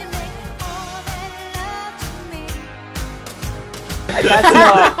let you make all that love to me.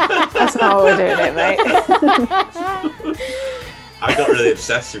 That's not what we're doing it, mate. I got really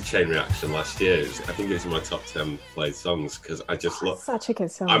obsessed with Chain Reaction last year. I think it was in my top 10 played songs because I just love. Such a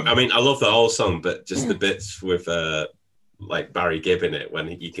good song. I mean, I love the whole song, but just the bits with like Barry Gibb in it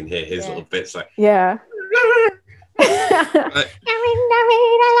when you can hear his little bits like. Yeah.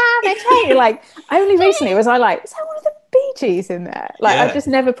 Like only recently was I like, is that one of the Bee Gees in there? Like I just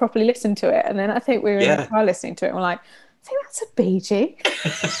never properly listened to it, and then I think we were in the car listening to it, and we're like, I think that's a Bee Gee.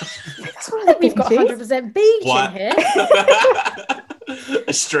 That's one of the Bee We've got Gees. 100% Bee Gee here.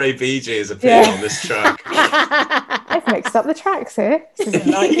 A stray Bee Gee has appeared on this track. I've mixed up the tracks here. This is a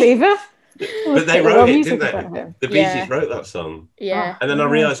Night Fever. But they wrote it, didn't they? The Bee Gees wrote that song. Yeah. And then I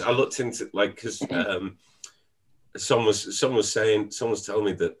realised I looked into like because someone was telling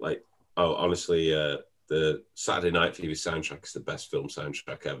me that like, oh, honestly, the Saturday Night Fever soundtrack is the best film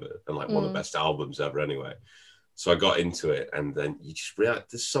soundtrack ever, and like one of the best albums ever anyway. So I got into it, and then you just realize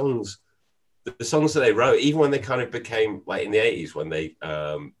the songs that they wrote, even when they kind of became like in the 80s when they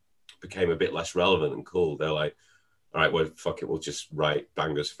became a bit less relevant and cool, they're like, all right, well, fuck it, we'll just write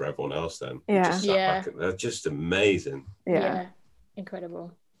bangers for everyone else then. They're just amazing. Yeah.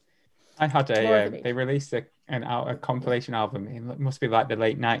 Incredible. I had they released a compilation album. It must be like the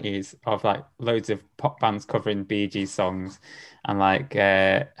late 90s of like loads of pop bands covering Bee Gees songs, and like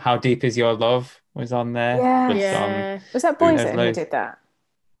How Deep Is Your Love was on there. Yeah. Was that Boyzone who did that?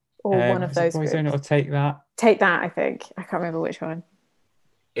 Or one of those groups? Boyzone or Take That? Take That, I think. I can't remember which one.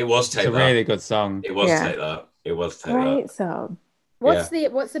 It was Take That. It's a really good song. It was Take That. It was Take That. Great song. What's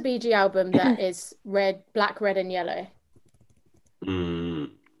the Bee Gee album that is black, red, and yellow? I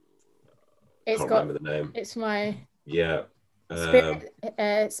can't remember the name. It's my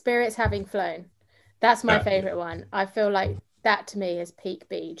Spirits Having Flown. That's my favorite one. I feel like that to me is peak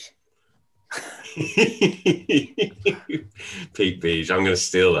Beach. Peak Beach. I'm going to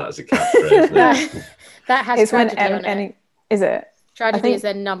steal that as a catchphrase. That has Tragedy on it. Is it? Tragedy is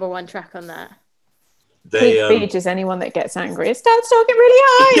their number one track on that. Peak Beach is anyone that gets angry. It starts talking really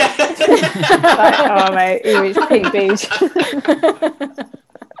high. Like, oh mate, you reach peak Beach.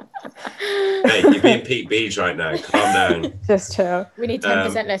 Hey, you're being Pete Beach right now. Calm down. Just chill. We need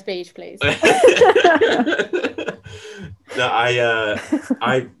 10% less beach, please. No,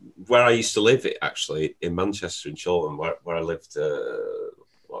 I where I used to live, it actually in Manchester in Chorlton, where I lived.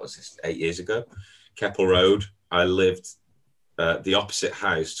 What was this? 8 years ago, Keppel Road. I lived. The opposite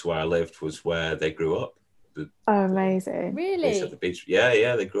house to where I lived was where they grew up. Oh, amazing. Really? At the beach.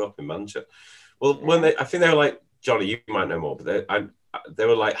 Yeah, they grew up in Manchester. Well, I think they were like, Johnny, you might know more, but they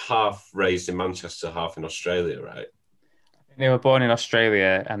were like half raised in Manchester, half in Australia, right? They were born in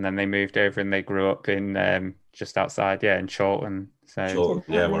Australia and then they moved over and they grew up in just outside, in Chorlton. So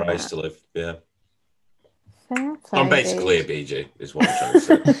Chorlton, where I used to live. Yeah. Fair play, I'm basically a Beach. BG, is what I'm trying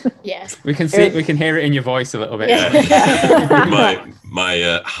to say. Yeah. we can hear it in your voice a little bit. Yeah.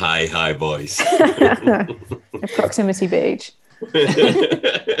 my high voice. A proximity beach.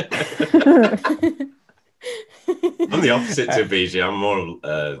 I'm the opposite to a BG. I'm more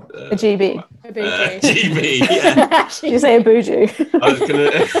A GB. A bougie. GB. Yeah. Did you say a bougie? I was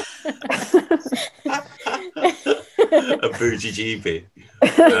gonna a bougie GB.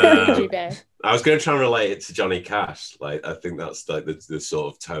 Bougie bear. I was going to try and relate it to Johnny Cash. Like, I think that's like the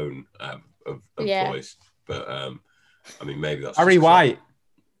sort of tone of voice. But I mean, maybe that's Barry White.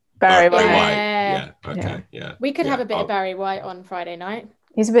 Barry Barry White. White. Yeah. Yeah. Okay. Yeah. We could Yeah. have a bit Oh, of Barry White on Friday night,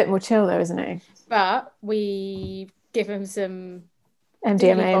 He's a bit more chill though, isn't he? but we give him some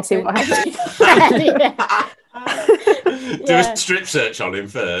MDMA and see what happens. happens. Do a strip search on him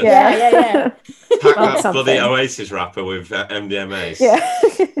first. Yeah. Pack Well, that bloody something. Oasis rapper with MDMA. Yeah.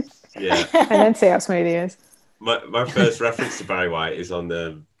 Yeah. And then see how smooth he is. My first reference to Barry White is on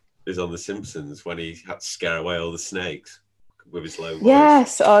the Simpsons when he had to scare away all the snakes with his low voice.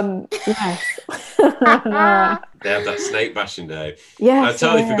 Yes, yes. They had that snake bashing day. Yes. I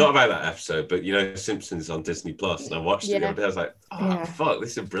totally yeah. forgot about that episode, but you know, Simpsons on Disney Plus, and I watched it the Yeah. other day. I was like, oh Yeah. fuck,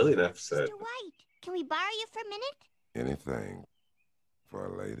 this is a brilliant episode. Mr. White, can we borrow you for a minute? Anything for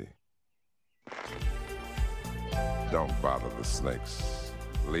a lady. Don't bother the snakes.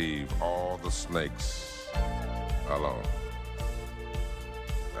 Leave all the snakes alone.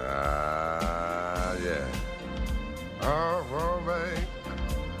 Yeah. Oh, babe.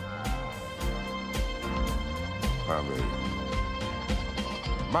 Honey.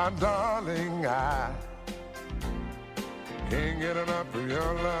 My darling, I can't get enough of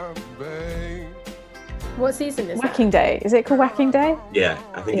your love, babe. What season is that? Whacking Day. Is it called Whacking Day? Yeah,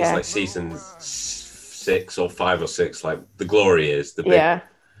 I think it's Yeah. like season 6 or 5 or 6. Like the glory is the big. Yeah.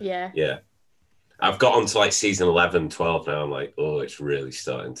 Yeah. Yeah. I've got on to like season 11, 12 now. I'm like, oh, it's really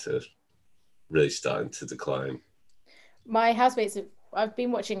starting to decline. My housemates, I've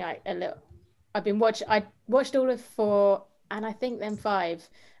been watching like a little. I watched all of 4 and I think then 5,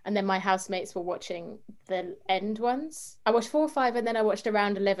 and then my housemates were watching the end ones. I watched 4, 5, and then I watched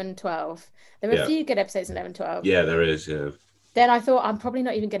around 11, 12. There were Yeah. a few good episodes in 11, 12. Yeah, there is. Yeah. Then I thought I'm probably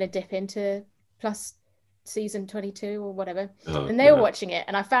not even going to dip into plus season 22 or whatever. Oh, And they were watching it,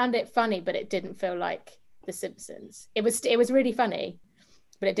 and I found it funny, but it didn't feel like The Simpsons. It was really funny,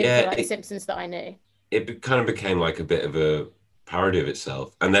 but it didn't feel like The Simpsons that I knew. It kind of became like a bit of a parody of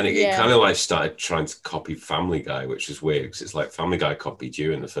itself, and then it Yeah. kind of like started trying to copy Family Guy, which is weird because it's like Family Guy copied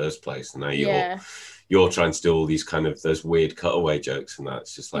you in the first place, and now you're trying to do all these kind of those weird cutaway jokes, and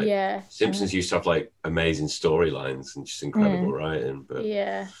that's just like Yeah. Simpsons used to have like amazing storylines and just incredible writing, but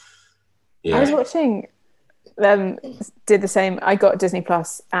Yeah. I was watching did the same. I got Disney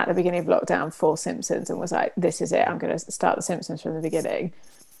Plus at the beginning of lockdown for Simpsons and was like, this is it. I'm going to start The Simpsons from the beginning.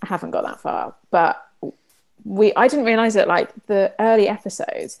 I haven't got that far, but I didn't realize that like the early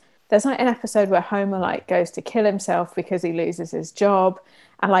episodes, there's like an episode where Homer like goes to kill himself because he loses his job.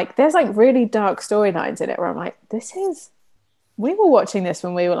 And like, there's like really dark storylines in it where I'm like, we were watching this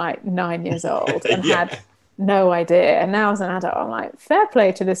when we were like 9 years old and had no idea. And now as an adult, I'm like, fair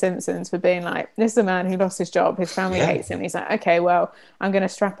play to The Simpsons for being like, this is a man who lost his job. His family hates him. He's like, okay, well, I'm going to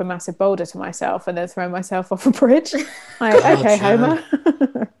strap a massive boulder to myself and then throw myself off a bridge. Like, God, okay, yeah. Homer.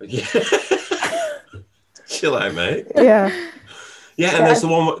 Yeah. Chill out, mate. Yeah. Yeah, and there's the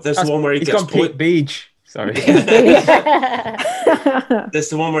one where he He's gets gone Pete Beach. Sorry. there's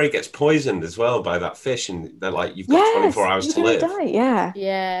the one where he gets poisoned as well by that fish, and they're like, you've got 24 hours you're to gonna live. Die. Yeah.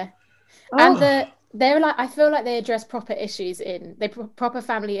 Yeah. Oh. And they're like, I feel like they address proper issues proper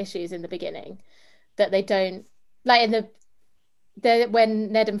family issues in the beginning that they don't, like in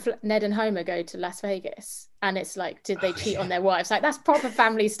when Ned and Homer go to Las Vegas, and it's like, did they cheat on their wives? Like, that's proper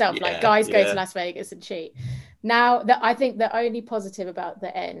family stuff. Yeah, like, guys go to Las Vegas and cheat. Now, I think the only positive about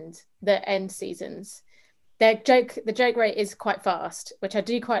the end seasons, the joke rate is quite fast, which I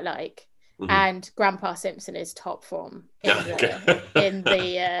do quite like. and Grandpa Simpson is top form in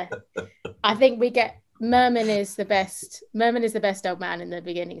the I think we get Merman is the best old man in the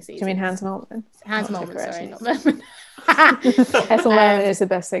beginning season. Do you mean Hans Moleman? Hans Moleman, sorry, not Merman. Ethel Merman is the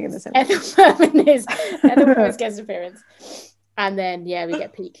best thing in the Simpsons. Ethel Merman's guest appearance. And then we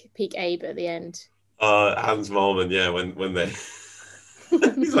get peak Abe at the end. Hans Moleman, when they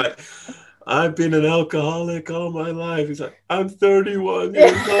he's like, I've been an alcoholic all my life. He's like, I'm 31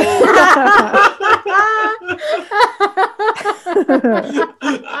 years old.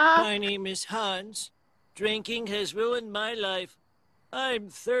 My name is Hans. Drinking has ruined my life. I'm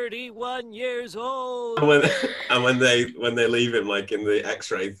 31 years old. And when they leave him, like in the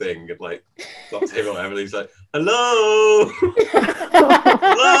X-ray thing, and like Dr. Him or whatever, he's like, hello,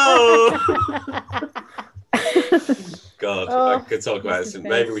 hello. God, I could talk about it.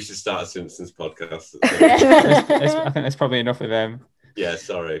 Maybe we should start a Simpsons podcast. I think there's probably enough of them. Yeah,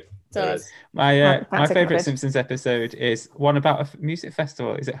 sorry. My favourite Simpsons episode is one about a music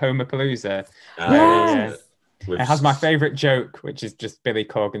festival. Is it Homerpalooza? Yes. It has my favourite joke, which is just Billy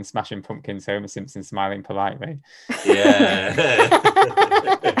Corgan smashing pumpkins, Homer Simpson smiling politely. Yeah.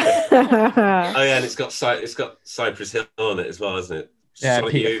 Oh yeah, and it's got Cypress Hill on it as well, isn't it? Yeah,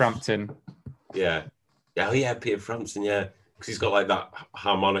 Peter Frampton. Yeah. Oh yeah, Peter Frampton. Yeah, because he's got like that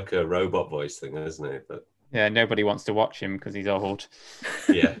harmonica robot voice thing, isn't he? But yeah, nobody wants to watch him because he's old.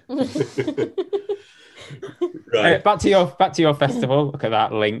 Yeah. Right. Back to your festival. Look at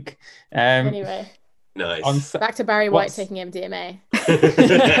that link. Anyway. Nice. Back to Barry White taking MDMA.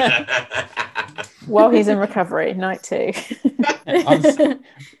 While he's in recovery, night 2.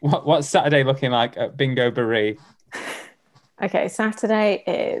 What's Saturday looking like at Bingo Baree? Okay, Saturday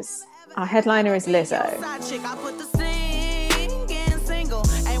is our headliner is Lizzo.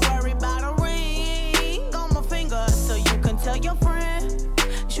 Tell your friend,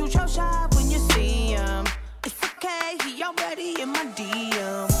 shoot your shot when you see him. It's okay, he already in my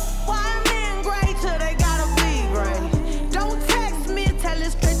DM. Why men great till they gotta be great? Don't text me, tell it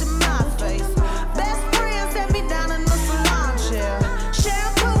straight to my face. Best friend set me down in the salon chair.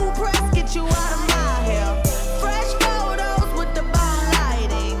 Shampoo press, get you out of my hair. Fresh photos with the bomb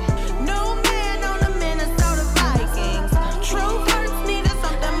lighting. New man on the Minnesota Vikings. True hurts needed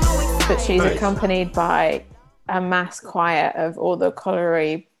something more exciting. But she's accompanied by a mass choir of all the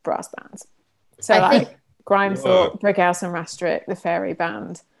colliery brass bands. So Grimethorpe, Brighouse and Rastrick, the Fairy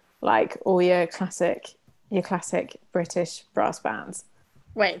Band, like all your classic British brass bands.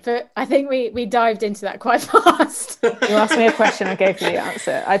 Wait, but I think we dived into that quite fast. You asked me a question, I gave you the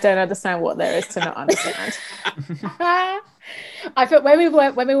answer. I don't understand what there is to not understand. I thought when we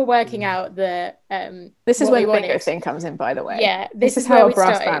were working out the this is where the bingo thing comes in, by the way. Yeah, this is how a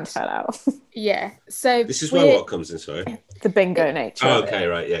brass band fell out. Yeah, so this is where what comes in. Sorry, the bingo nature. Oh, okay,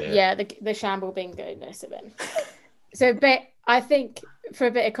 right, yeah. The shamble bingo-ness of it. So, but I think for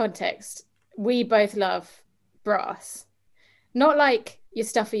a bit of context, we both love brass, not like your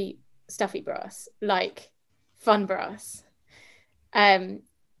stuffy brass, like fun brass.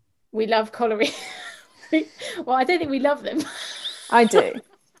 We love colliery. Well, I don't think we love them. I do.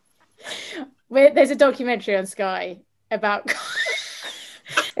 There's a documentary on Sky about.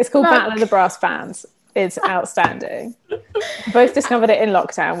 It's called Battle of the Brass Bands. It's outstanding. Both discovered it in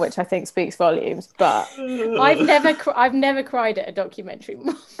lockdown, which I think speaks volumes. But I've never cried at a documentary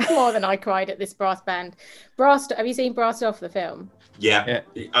more than I cried at this brass band. Have you seen Brassed Off, the film? Yeah.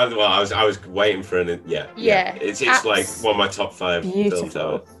 Well, I was waiting for it. Yeah. It's like one of my top 5 films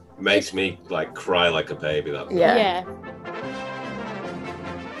ever. Makes me like cry like a baby. That film. Yeah.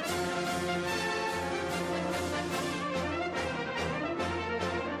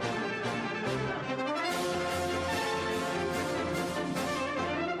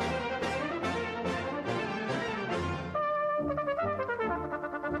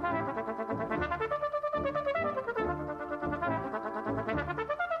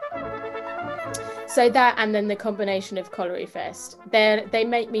 So that, and then the combination of Colliery Fest, they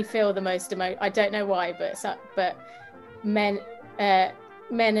make me feel the most I don't know why, but men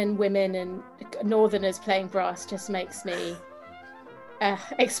and women and Northerners playing brass just makes me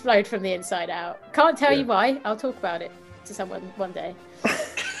explode from the inside out. Can't tell you why. I'll talk about it to someone one day.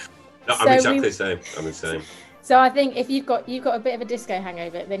 No, I'm exactly the same. So I think if you've got a bit of a disco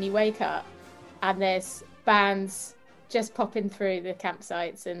hangover, then you wake up and there's bands just popping through the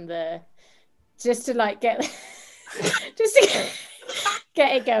campsites and just to like get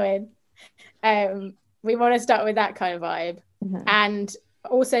it going. We want to start with that kind of vibe, and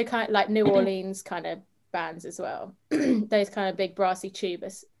also kind of like New Orleans kind of bands as well. Those kind of big brassy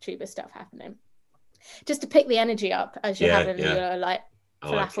tuba stuff happening, just to pick the energy up as you're having your like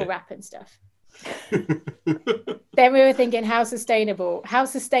falafel wrap and stuff. Then we were thinking, how sustainable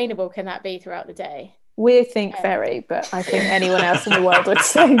can that be throughout the day? We think very, but I think anyone else in the world would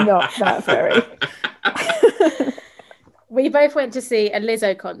say not that very. We both went to see a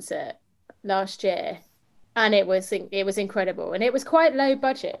Lizzo concert last year, and it was incredible, and it was quite low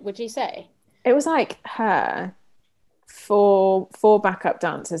budget, would you say? It was like her, four backup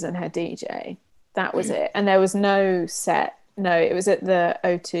dancers and her DJ. That was it, and there was no set. No, it was at the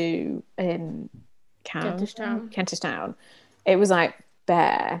O2 in Kentish Town. It was like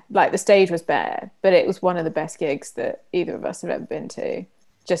bare, like the stage was bare, but it was one of the best gigs that either of us have ever been to,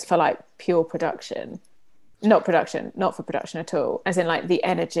 just for like pure production. Not for production at all, as in like the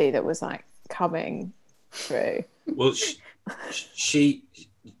energy that was like coming through. Well, she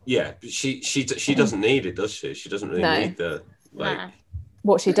doesn't need it, does she? She doesn't really need the like. Nah.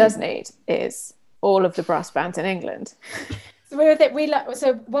 What she does need is all of the brass bands in England. So when we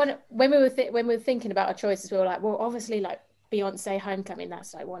were thinking about our choices, we were like, well, obviously, like Beyonce Homecoming,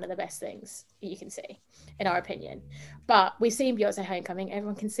 that's like one of the best things you can see, in our opinion. But we've seen Beyonce Homecoming;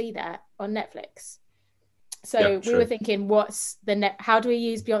 everyone can see that on Netflix. So we were thinking, how do we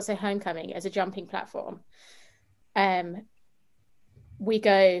use Beyonce Homecoming as a jumping platform? We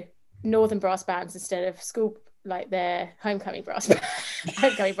go Northern brass bands instead of school, like their homecoming brass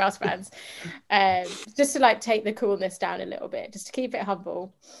bands, just to like take the coolness down a little bit, just to keep it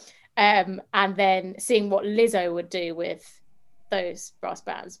humble, and then seeing what Lizzo would do with those brass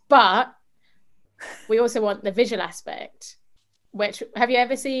bands. But we also want the visual aspect. Which, have you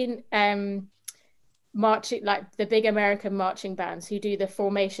ever seen marching, like the big American marching bands who do the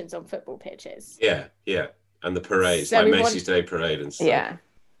formations on football pitches? Yeah, and the parades, so like Macy's Day Parade and stuff. Yeah,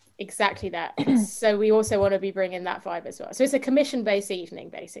 exactly that. So we also want to be bringing that vibe as well. So it's a commission-based evening,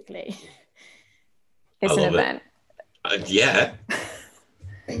 basically. It's an event. Yeah.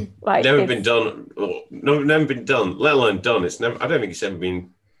 Like never been done, let alone done. It's never. I don't think it's ever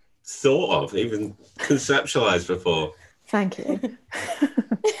been thought of, even conceptualized before. Thank you.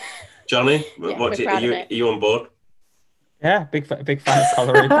 Johnny, are you on board? Yeah, big fan of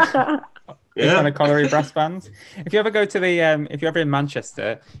colliery. Fan of colliery brass bands. If you ever go to the, if you're ever in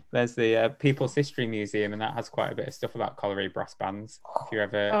Manchester, there's the People's History Museum, and that has quite a bit of stuff about colliery brass bands. If you're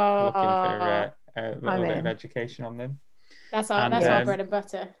ever looking for a little bit of education on them, that's our bread and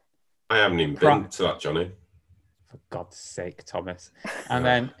butter. I haven't even been to that, Johnny. For God's sake, Thomas. And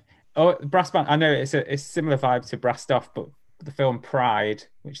then, brass band. I know it's a similar vibe to Brassed Off, but the film Pride,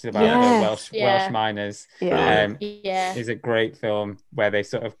 which is about Welsh miners, is a great film where they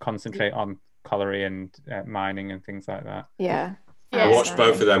sort of concentrate on colliery and mining and things like that. I watched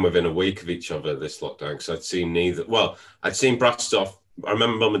both of them within a week of each other this lockdown because I'd seen neither. Well, I'd seen Brassed Off. I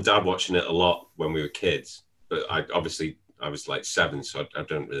remember Mum and Dad watching it a lot when we were kids, but I was like 7, so I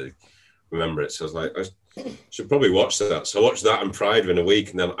don't really remember it. So I was like, I should probably watch that. So I watched that and Pride within a week,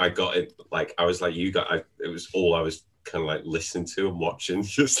 and then I got it. Like I was like you guys, it was all I was kind of like listening to and watching,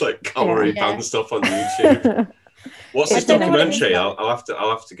 just like colliery band stuff on YouTube. What's this documentary? I'll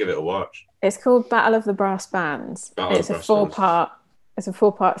have to give it a watch. It's called Battle of the Brass Bands. It's a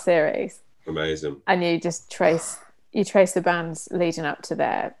 4-part series. Amazing. And you just trace the bands leading up to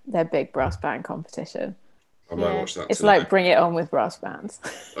their big brass band competition. I might watch that. It's tonight. like Bring It On with brass bands.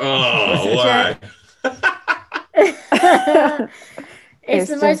 Oh wow. It's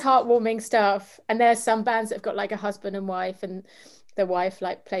the most heartwarming stuff. And there's some bands that have got like a husband and wife, and the wife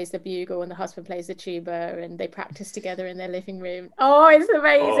like plays the bugle and the husband plays the tuba, and they practice together in their living room. Oh, it's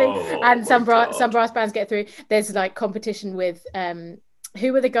amazing. And some brass bands get through. There's like competition with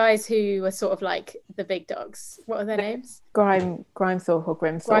who were the guys who were sort of like the big dogs? What are their names? Grimethorpe or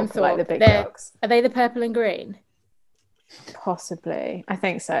Grimthorpe, like the big dogs. Are they the purple and green? Possibly, I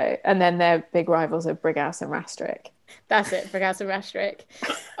think so. And then their big rivals are Brighouse and Rastrick. That's it, Brighouse and Rastrick.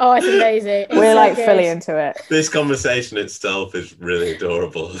 Oh, it's amazing. We're so like fully into it. This conversation itself is really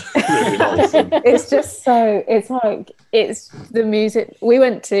adorable. Really wholesome. It's just so, it's like, it's the music. We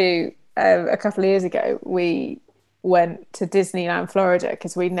went to, a couple of years ago, we went to Disneyland, Florida,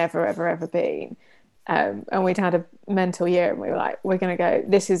 because we'd never, ever been. And we'd had a mental year, and we were like, we're going to go,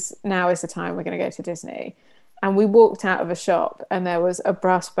 now is the time we're going to go to Disney. And we walked out of a shop, and there was a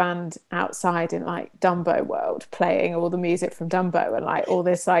brass band outside in like Dumbo World playing all the music from Dumbo and like all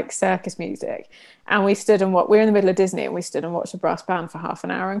this like circus music. And we stood and we were in the middle of Disney, and we stood and watched a brass band for half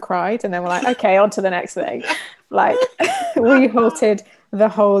an hour and cried. And then we're like, okay, on to the next thing. Like we halted the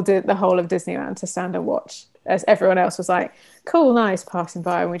whole of Disneyland to stand and watch, as everyone else was like, cool, nice, passing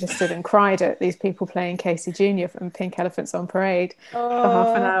by. And we just stood and cried at these people playing Casey Jr. from Pink Elephants on Parade for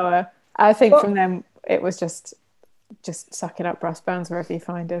half an hour. I think from them, it was just just sucking up brass bands wherever you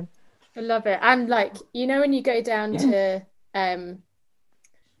find them. I love it. And like, you know, when you go down to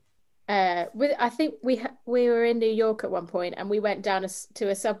I think we were in New York at one point, and we went down to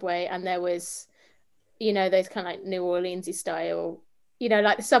a subway, and there was, you know, those kind of like New Orleansy style, you know,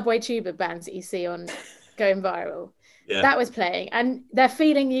 like the subway tuba bands that you see on going viral. Yeah. That was playing, and the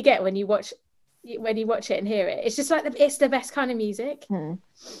feeling you get when you watch it and hear it, it's just like it's the best kind of music.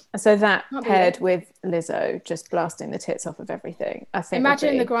 So that Can't paired believe with Lizzo just blasting the tits off of everything, I think.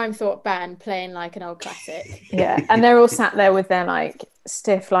 Imagine the Grime Thought band playing like an old classic. Yeah, and they're all sat there with their like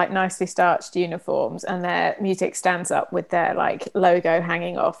stiff, like nicely starched uniforms, and their music stands up with their like logo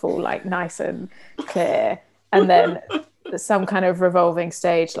hanging off, all like nice and clear, and then some kind of revolving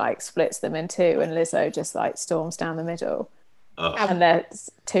stage like splits them in two, and Lizzo just like storms down the middle, and they're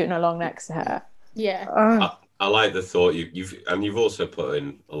tooting along next to her. Yeah. I like the thought you've also put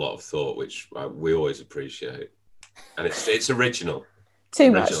in a lot of thought, which we always appreciate, and it's original. Too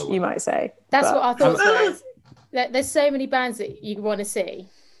much, you might say. That's what I thought was. There's so many bands that you want to see.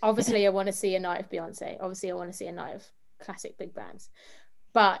 Obviously, I want to see a night of Beyonce. Obviously, I want to see a night of classic big bands.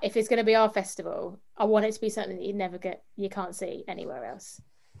 But if it's going to be our festival, I want it to be something that you can't see anywhere else.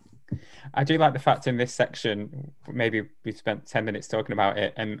 I do like the fact in this section, maybe we spent 10 minutes talking about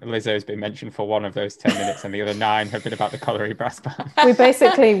it, and Lizzo's been mentioned for one of those 10 minutes, and the other 9 have been about the Colliery Brass Band. We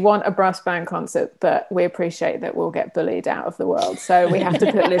basically want a brass band concert, but we appreciate that we'll get bullied out of the world. So we have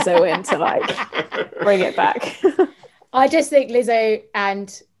to put Lizzo in to like bring it back. I just think Lizzo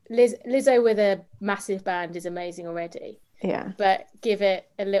with a massive band is amazing already. Yeah. But give it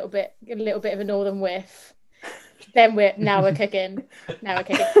a little bit of a northern whiff. Then we're cooking.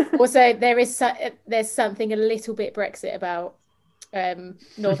 Also, there's something a little bit Brexit about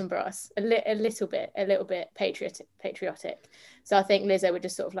Northern Brass, a little bit patriotic. So I think Lizzo would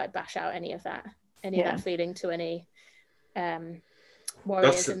just sort of like bash out any of that feeling to any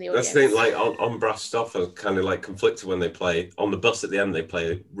warriors in the audience. That's the thing, like on Brass stuff, I was kind of like conflicted when they play on the bus at the end. They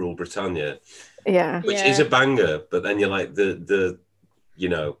play Rule Britannia, which is a banger, but then you're like the you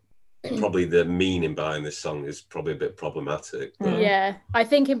know. Probably the meaning behind this song is probably a bit problematic. But... Yeah, I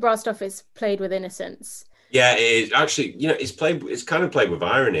think in Brass stuff it's played with innocence. Yeah, it is. Actually, you know, it's kind of played with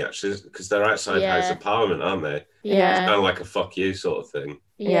irony, actually, because they're outside House of Parliament, aren't they? Yeah. It's kind of like a fuck you sort of thing.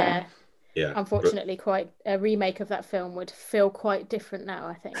 Yeah. Yeah. Unfortunately, quite a remake of that film would feel quite different now,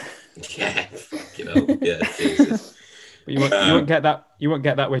 I think. Yeah, you know, yeah, Jesus. But you won't get that. You won't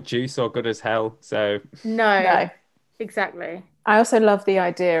get that with Juice or Good as Hell. So no. Exactly. I also love the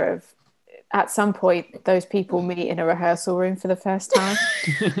idea of at some point those people meet in a rehearsal room for the first time.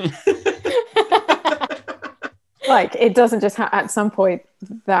 Like it doesn't just at some point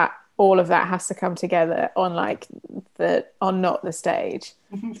that all of that has to come together on like not the stage.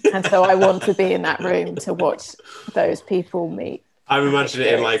 And so I want to be in that room to watch those people meet. I'm imagining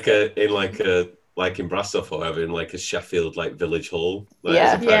it like in Brass stuff or whatever, in like a Sheffield like village hall.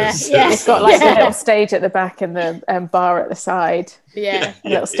 Like, It's got like a little stage at the back and the bar at the side. Yeah. A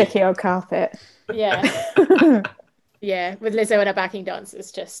little sticky old carpet. Yeah. Yeah, with Lizzo and her backing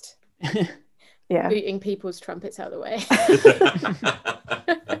dancers just booting people's trumpets out of the way.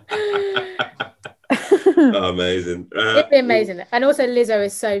 Oh, amazing. It'd be amazing. And also Lizzo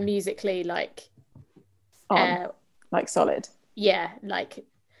is so musically like solid. Yeah, like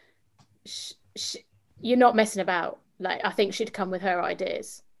you're not messing about. Like I think she'd come with her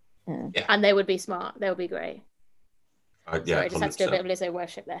ideas, and they would be smart. They would be great. Sorry, I just had to do a bit of Lizzo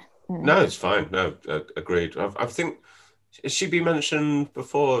worship there. No, it's fine. No, agreed. I think has she been mentioned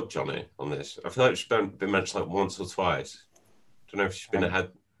before, Johnny, on this? I feel like she's been mentioned like once or twice. I don't know if she's been ahead.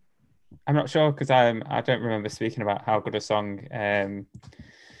 I'm not sure because I don't remember speaking about how good a song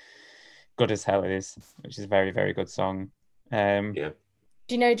Good as Hell is, which is a very, very good song. Do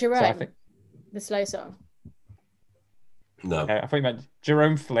you know Jerome, the slow song? No. I thought you meant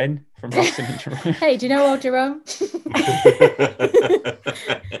Jerome Flynn from Robson and Jerome. Hey, do you know old Jerome?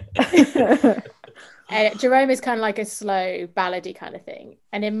 Jerome is kind of like a slow ballady kind of thing.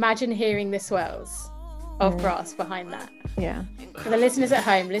 And imagine hearing the swells of brass behind that. Yeah. For the listeners at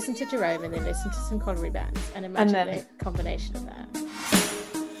home, listen to Jerome and then listen to some colliery bands and imagine the combination of that.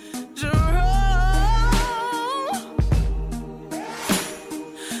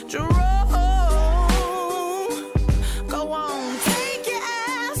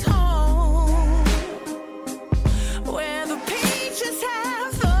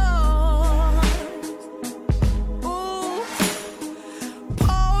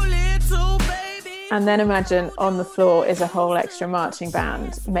 And then imagine on the floor is a whole extra marching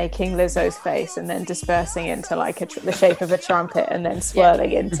band making Lizzo's face and then dispersing into like the shape of a trumpet and then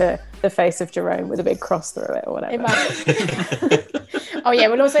swirling into the face of Jerome with a big cross through it or whatever. Imagine. Oh yeah,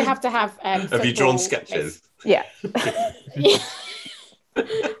 we'll also have to have. Have you drawn sketches? Yeah.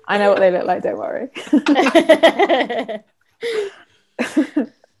 I know what they look like. Don't worry.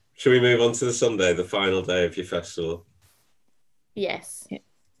 Should we move on to the Sunday, the final day of your festival? Yes.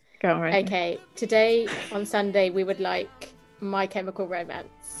 Go on, right. Okay. Today on Sunday we would like My Chemical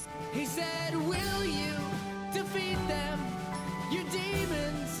Romance. He said, will you defeat them, your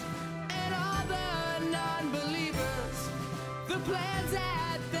demons and all the non-believers, the plans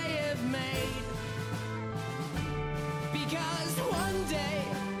that they have made? Because one day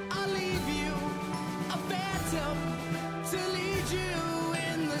I'll leave you a phantom to lead you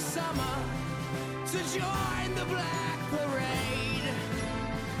in the summer to join the Black Parade.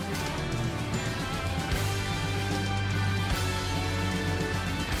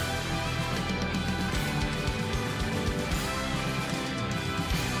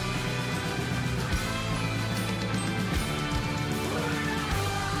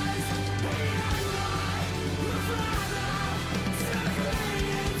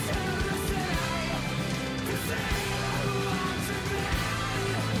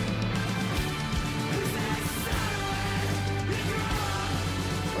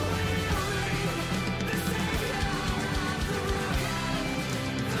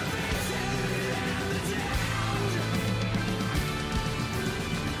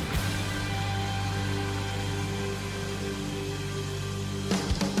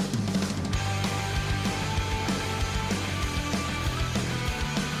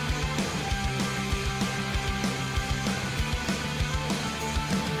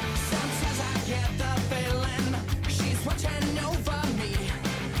 Sometimes I get the feeling she's watching over me,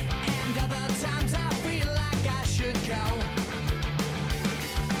 and other times I feel like I should go.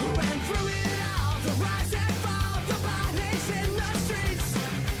 And through it all, the rise and fall, the bodies in the streets,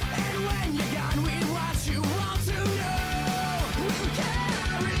 and when you're gone, we want you all to know we'll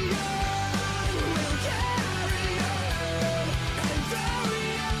carry on, and though we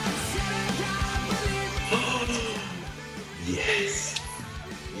are sick, I believe. Yes.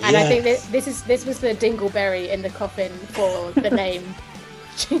 And I think that this was the dingleberry in the coffin for the name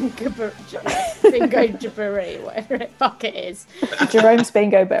Bingo Jabberry, whatever the fuck it is. Jerome's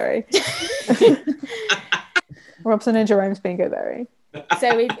Bingo Berry. Robson and Jerome's Bingo Berry.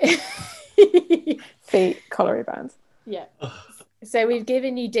 So we Feet, colliery bands. yeah. So we've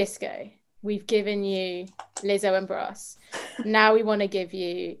given you disco. We've given you Lizzo and Brass. Now we want to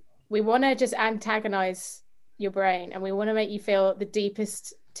just antagonize your brain, and we want to make you feel the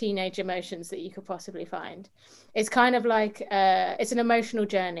deepest teenage emotions that you could possibly find. It's kind of like it's an emotional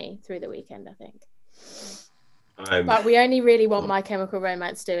journey through the weekend, I think. But we only really want My Chemical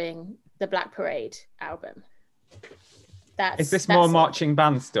Romance doing the Black Parade album. Is this more marching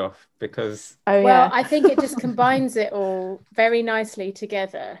band stuff? Because I think it just combines it all very nicely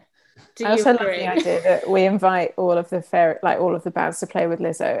together. Do I you also love agree? the idea that we invite all of the all of the bands to play with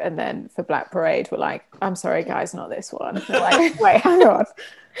Lizzo, and then for Black Parade, we're like, "I'm sorry, guys, not this one." They're like, "Wait, hang on,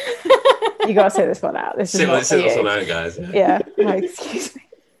 you got to sit this one out. This is not for sit this you." one out, guys. Yeah, like, excuse me.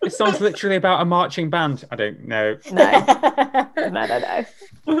 this song's literally about a marching band. I don't know. No.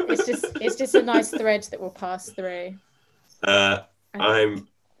 It's just a nice thread that will pass through. I'm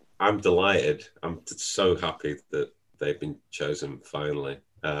delighted. I'm so happy that they've been chosen finally.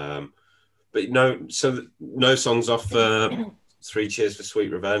 But no songs off Three Cheers for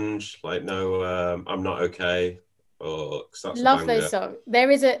Sweet Revenge. Like no, I'm Not Okay. Or that's love those songs.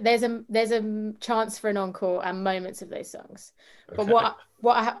 There's a chance for an encore and moments of those songs. But Okay.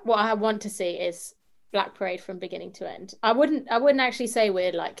 what I want to see is Black Parade from beginning to end. I wouldn't actually say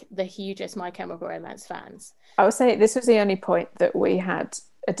we're like the hugest My Chemical Romance fans. I would say this was the only point that we had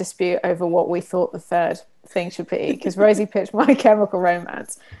a dispute over what we thought the third thing should be, because Rosie pitched My Chemical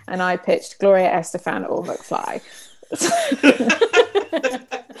Romance and I pitched Gloria Estefan or McFly.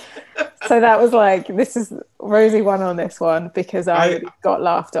 So that was like, this is Rosie won on this one because I got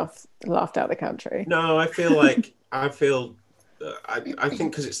laughed out the country. No, I think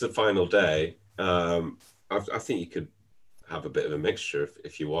because it's the final day, I think you could have a bit of a mixture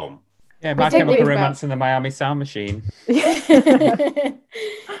if you want. Yeah, My Chemical Romance and the Miami Sound Machine. A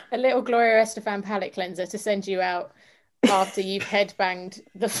little Gloria Estefan palate cleanser to send you out after you've headbanged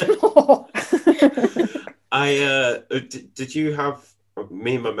the floor. Did you have?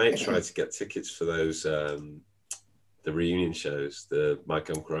 Me and my mate tried to get tickets for those the reunion shows, the My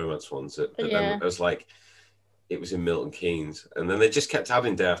Chemical Romance ones. But then it was like, it was in Milton Keynes, and then they just kept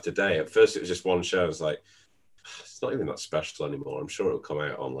adding day after day. At first, it was just one show. I was like, it's not even that special anymore. I'm sure it'll come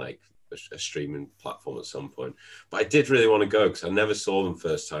out on like a streaming platform at some point. But I did really want to go because I never saw them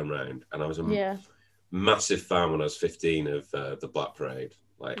first time round, and I was a massive fan when I was 15 of the Black Parade.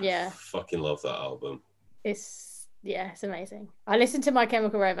 Like, I fucking love that album. It's amazing. I listen to My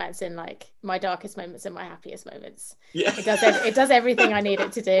Chemical Romance in like my darkest moments and my happiest moments. Yeah, it does everything I need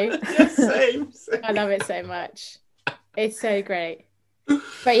it to do. Same. I love it so much. It's so great.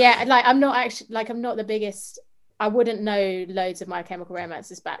 But yeah, like I'm not the biggest. I wouldn't know loads of My Chemical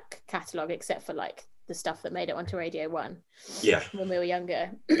Romance's back catalogue except for like the stuff that made it onto Radio 1. Yeah. When we were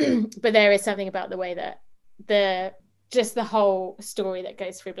younger. But there is something about the way that the whole story that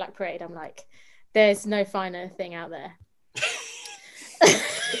goes through Black Parade. I'm like, there's no finer thing out there.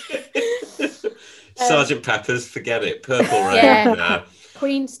 Sergeant Pepper's, forget it. Purple Rain. Yeah. Nah.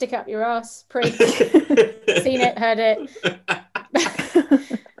 Queen, Stick Up Your Ass. Prince. Seen it, heard it.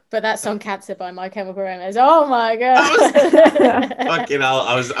 But that song Cancer by My Chemical Romance. Oh my god. Fucking hell.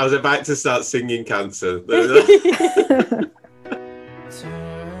 I was about to start singing Cancer. Turn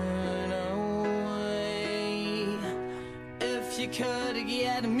away. If you could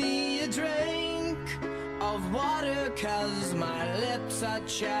get me a drink of water, 'cause my lips are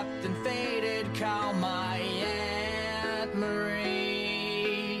chapped and faded. Call my Aunt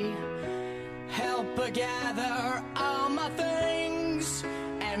Marie. Help her gather all my things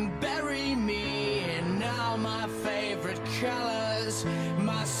and bury me in all my favorite colors.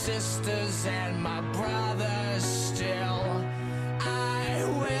 My sisters and my brothers still. I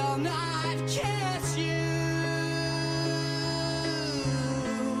will not kiss you.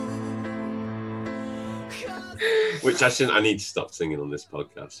 Which I need to stop singing on this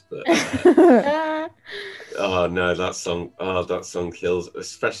podcast. But oh no, that song kills.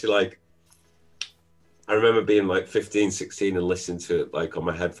 Especially like, I remember being like 15, 16 and listening to it like on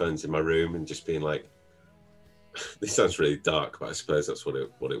my headphones in my room and just being like, this sounds really dark, but I suppose that's what it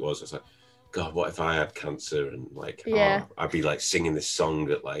was. I was like, God, what if I had cancer and like, I'd be like singing this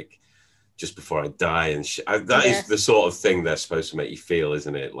song at like just before I die and that is the sort of thing they're supposed to make you feel,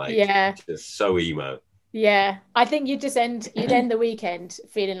 isn't it? Like, just so emo. Yeah, I think you'd end the weekend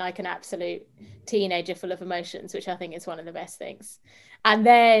feeling like an absolute teenager full of emotions, which I think is one of the best things. And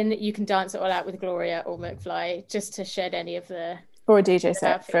then you can dance it all out with Gloria or McFly just to shed any of the... Or a DJ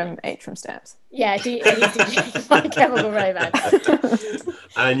set from Atrium Steps. Yeah, DJ My Chemical Romance.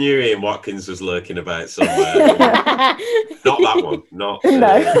 I knew Ian Watkins was lurking about somewhere. Not that one. Not...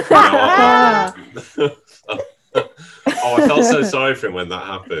 Oh, I felt so sorry for him when that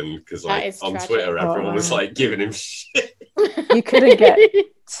happened because like on tragic. Twitter everyone was like giving him shit. You couldn't get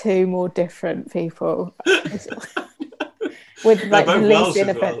two more different people with like the least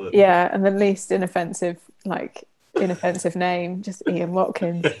inoffensive, and the least inoffensive name, just Ian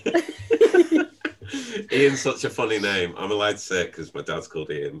Watkins. Ian's such a funny name. I'm allowed to say it because my dad's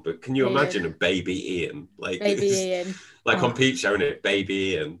called Ian, but can you imagine a baby Ian? Like baby Ian. Like on Peep Show, innit?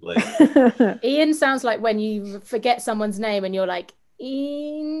 Baby Ian. Like Ian sounds like when you forget someone's name and you're like,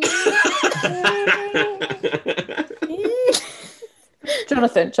 Ian.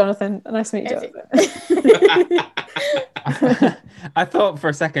 Jonathan, nice to meet you. I thought for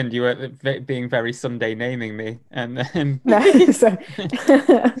a second you were being very Sunday naming me, and then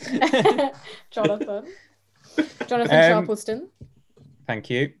Jonathan Sharpleston. Thank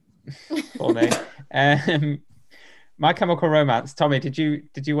you. Full name. My Chemical Romance. Tommy, did you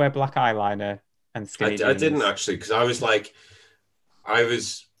wear black eyeliner and skinny jeans? I didn't actually, because I was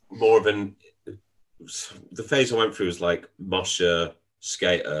more of the phase I went through was like mosher,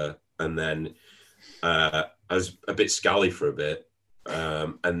 skater, and then I was a bit scally for a bit,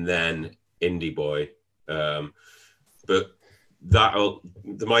 and then indie boy. But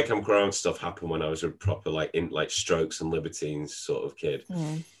the My Chemical Romance stuff happened when I was a proper like Strokes and Libertines sort of kid.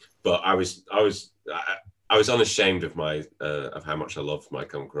 But I was unashamed of of how much I loved My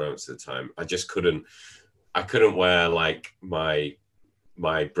Chemical Romance at the time. I couldn't wear like my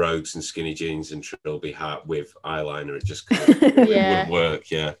brogues and skinny jeans and trilby hat with eyeliner. It just wouldn't work.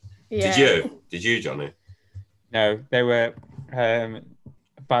 Yeah. Did you, Johnny? No, they were.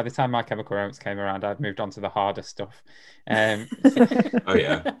 By the time My Chemical Romance came around, I'd moved on to the harder stuff. Oh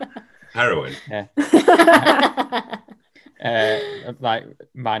yeah, heroin. Yeah. Like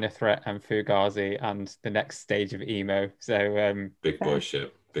Minor Threat and Fugazi and the next stage of emo. So big boy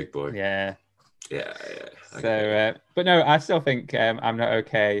shit. Big boy. Yeah. Yeah. So, but no, I still think I'm Not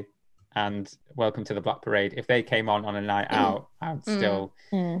Okay and Welcome to the Black Parade. If they came on a night out, I would still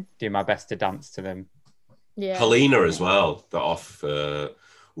do my best to dance to them. Yeah. Helena as well. The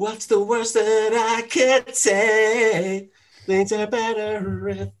What's the worst that I could say? Things are better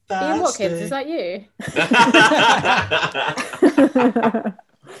if I Ian Watkins, stay. is that you?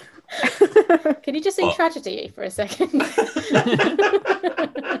 Can you just sing What? Tragedy for a second?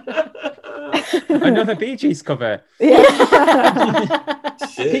 Another Bee Gees cover. Yeah.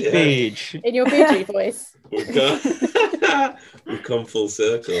 Shit, Pete yeah. Beach. In your Bee Gee voice. We've come full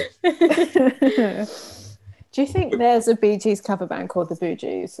circle. Do you think there's a Bee Gees cover band called the Boo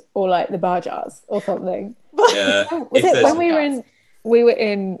Gees or like the Bar Jars or something? Yeah, Was if it there's- when we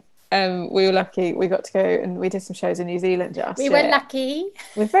were lucky, we got to go and we did some shows in New Zealand last We year. were lucky.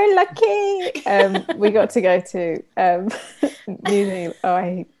 We're very lucky. We got to go to New Zealand. Oh,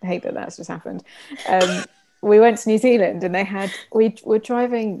 I hate that that's just happened. We went to New Zealand and we were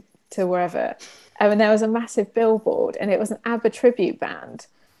driving to wherever, and there was a massive billboard and it was an ABBA tribute band.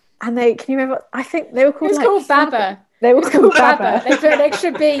 And can you remember? I think they were called It was called Baba. They were called Baba. Baba. They put an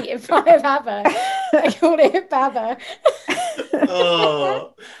extra beat in front of ABBA. They called it Baba.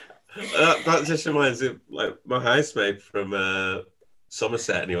 Oh, that just reminds me of like my housemate from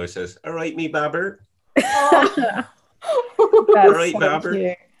Somerset, and he always says, "All right, me babber." That's Right, so Babber.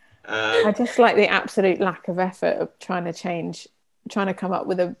 cute. I just like the absolute lack of effort of trying to come up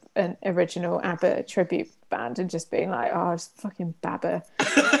with an original ABBA tribute band and just being like, oh, it's fucking Baba.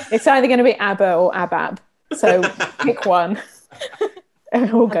 It's either going to be ABBA or ABAB. So pick one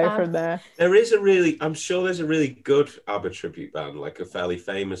and we'll go ABAB. from there. I'm sure there's a really good ABBA tribute band, like a fairly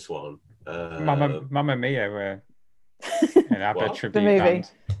famous one. Mamma Mia were an ABBA What? tribute The movie.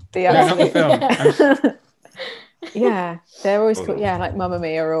 band. The No, not the film. I'm- yeah, they're always called, like Mamma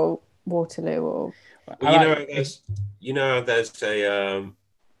Mia or Waterloo or Well, you know, there's a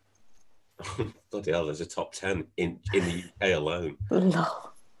bloody hell, there's a top 10 in the UK alone.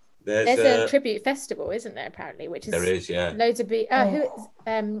 There's a tribute festival, isn't there? Apparently, which is There is, yeah. loads of the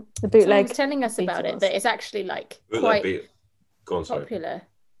someone bootleg. was telling us about it, Beatles. that it's actually like Bootleg quite beat. Go on, sorry. popular.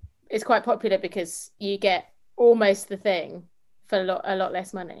 It's quite popular because you get almost the thing for a lot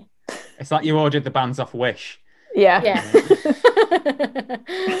less money. It's like you ordered the bands off Wish. Yeah. Yeah.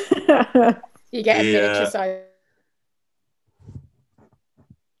 You get a miniature size.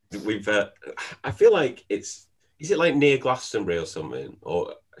 We've I feel like is it like near Glastonbury or something,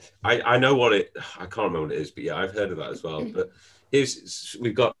 or I know what I can't remember what it is, but yeah, I've heard of that as well. But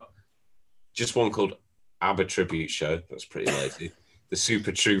we've got just one called ABBA Tribute Show. That's pretty lazy. The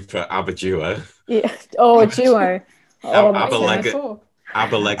Super Trooper ABBA Duo. Yeah. Oh, a duo. Oh, ABBA, my ABBA God.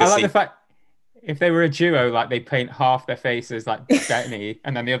 ABBA I like Legacy. the fact if they were a duo, like they paint half their faces like Bettany,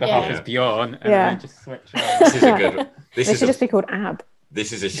 and then the other half Yeah. is Bjorn, and Yeah. then they just switch around. This is a good one. They should just be called Ab.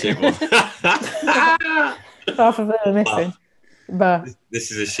 This is a shit one. Half of them are missing. But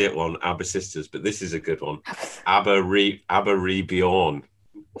This is a shit one, ABBA Sisters, but this is a good one. ABBA re Bjorn.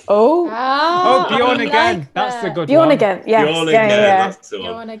 oh, Oh, Bjorn I again. like That's the that. good Bjorn one. again. Yes. Bjorn yeah, again, yeah. that's the one.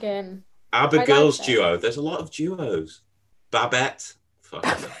 Go on again. ABBA like Girls that. Duo. There's a lot of duos. Babette. Fuck.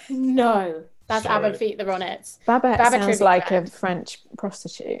 No, that's Sorry. ABBA Feet the Ronettes. Babette Babette sounds tribute like band. a French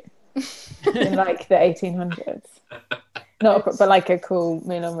prostitute in like the 1800s. Not, but like a cool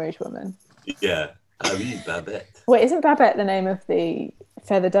Moulin Rouge woman. Yeah. I mean, Babette. Wait, isn't Babette the name of the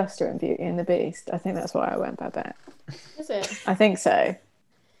feather duster in Beauty and the Beast? I think that's why I went Babette. Is it? I think so.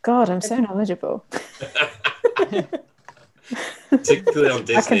 God, I'm so knowledgeable. Particularly on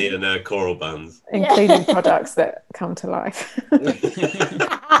Disney and choral bands. Including products that come to life.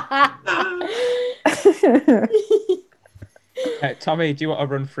 Tommy, do you want to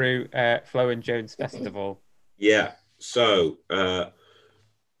run through Flo and Jones Festival? Yeah. So,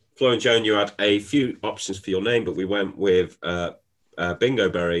 Flo and Joan, you had a few options for your name, but we went with Bingo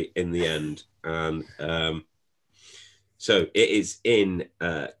Berry in the end. And so it is in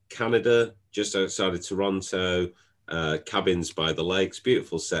Canada, just outside of Toronto, cabins by the lakes,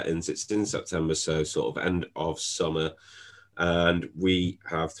 beautiful settings. It's in September, so sort of end of summer. And we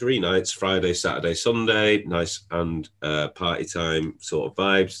have 3 nights, Friday, Saturday, Sunday, nice and party time sort of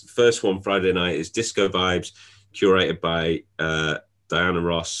vibes. The first one, Friday night, is Disco Vibes, curated by Diana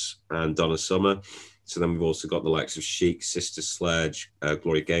Ross and Donna Summer. So then we've also got the likes of Chic, Sister Sledge,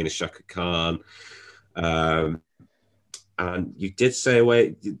 Gloria Gaynor, Shaka Khan. And you did say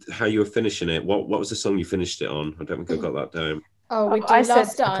how you were finishing it. What was the song you finished it on? I don't think I got that down. Oh, we do I said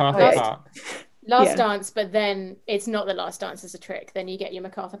Last Dance. MacArthur Park. Last Yeah. Dance, but then it's not the Last Dance as a trick. Then you get your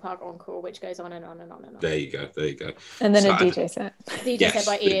MacArthur Park encore, which goes on and on and on and on. There you go. There you go. And then a Saturday- DJ set. DJ set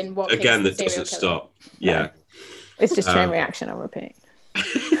by Ian Watkins. Again, that the serial doesn't killer. stop. Yeah. It's just chain Um, reaction on repeat.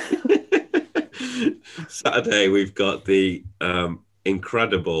 Saturday, we've got the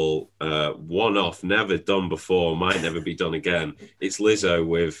incredible one-off, never done before, might never be done again. It's Lizzo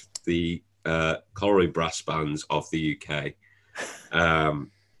with the Colliery Brass Bands of the UK.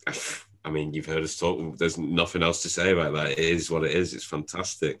 I mean, you've heard us talk. There's nothing else to say about that. It is what it is. It's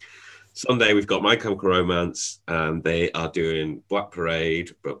fantastic. Sunday, we've got My Chemical Romance, and they are doing Black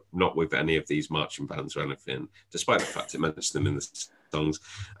Parade, but not with any of these marching bands or anything, despite the fact it mentions them in the songs.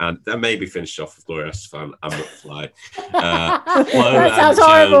 And then maybe finished off with Gloria Estefan and McFly. That sounds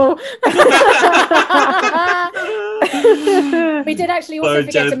horrible. We did actually also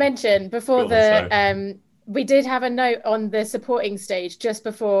forget to mention before we did have a note on the supporting stage just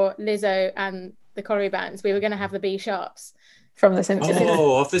before Lizzo and the Colliery bands. We were going to have the B Sharps. From The Simpsons.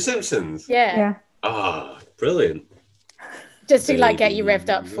 Oh, of The Simpsons? Yeah. Ah, brilliant. Just to like get you revved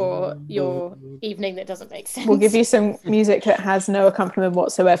up for your evening that doesn't make sense. We'll give you some music that has no accompaniment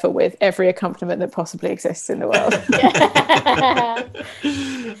whatsoever with every accompaniment that possibly exists in the world.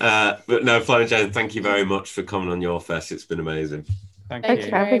 But no, Flo and Jen, thank you very much for coming on Your Fest. It's been amazing. Thank you you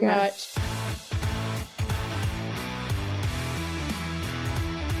very much.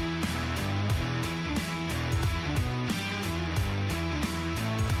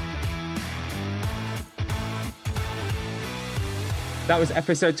 That was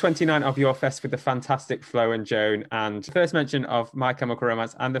episode 29 of Your Fest with the fantastic Flo and Joan, and the first mention of My Chemical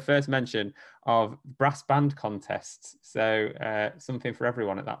Romance and the first mention of brass band contests. So something for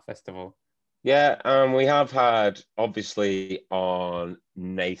everyone at that festival. Yeah, we have had, obviously, on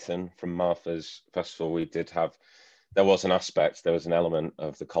Nathan from Martha's Festival, there was an element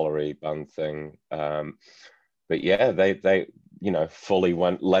of the Colliery band thing. But yeah, they fully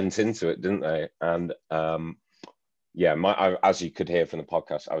lent into it, didn't they? And yeah, as you could hear from the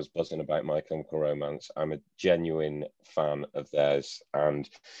podcast, I was buzzing about My Chemical Romance. I'm a genuine fan of theirs, and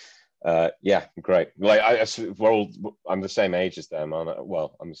yeah, great. Like I'm the same age as them. I'm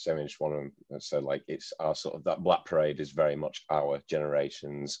the same age as one of them. So like, it's our sort of, that Black Parade is very much our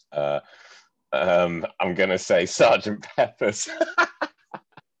generation's. I'm gonna say Sergeant Pepper's.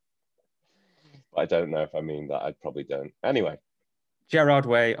 I don't know if I mean that. I probably don't. Anyway. Gerard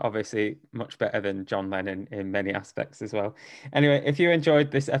Way, obviously much better than John Lennon in many aspects as well. Anyway, if you enjoyed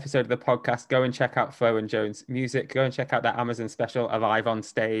this episode of the podcast, go and check out Flo and Joan's music. Go and check out that Amazon special, Alive on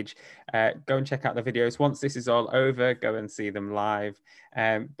Stage. Go and check out the videos. Once this is all over, go and see them live.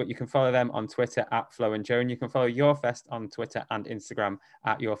 But you can follow them on Twitter at Flo and Joan. You can follow Your Fest on Twitter and Instagram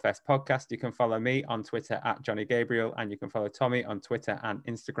at Your Fest Podcast. You can follow me on Twitter at Johnny Gabriel, and you can follow Tommy on Twitter and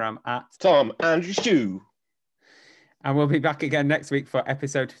Instagram at Tom Andrew Stew. And we'll be back again next week for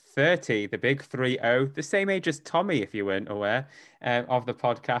episode 30, the big 30, the same age as Tommy, if you weren't aware, of the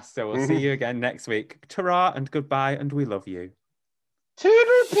podcast. So we'll see you again next week. Ta-ra and goodbye, and we love you.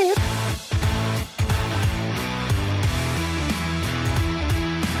 Toodle-pip.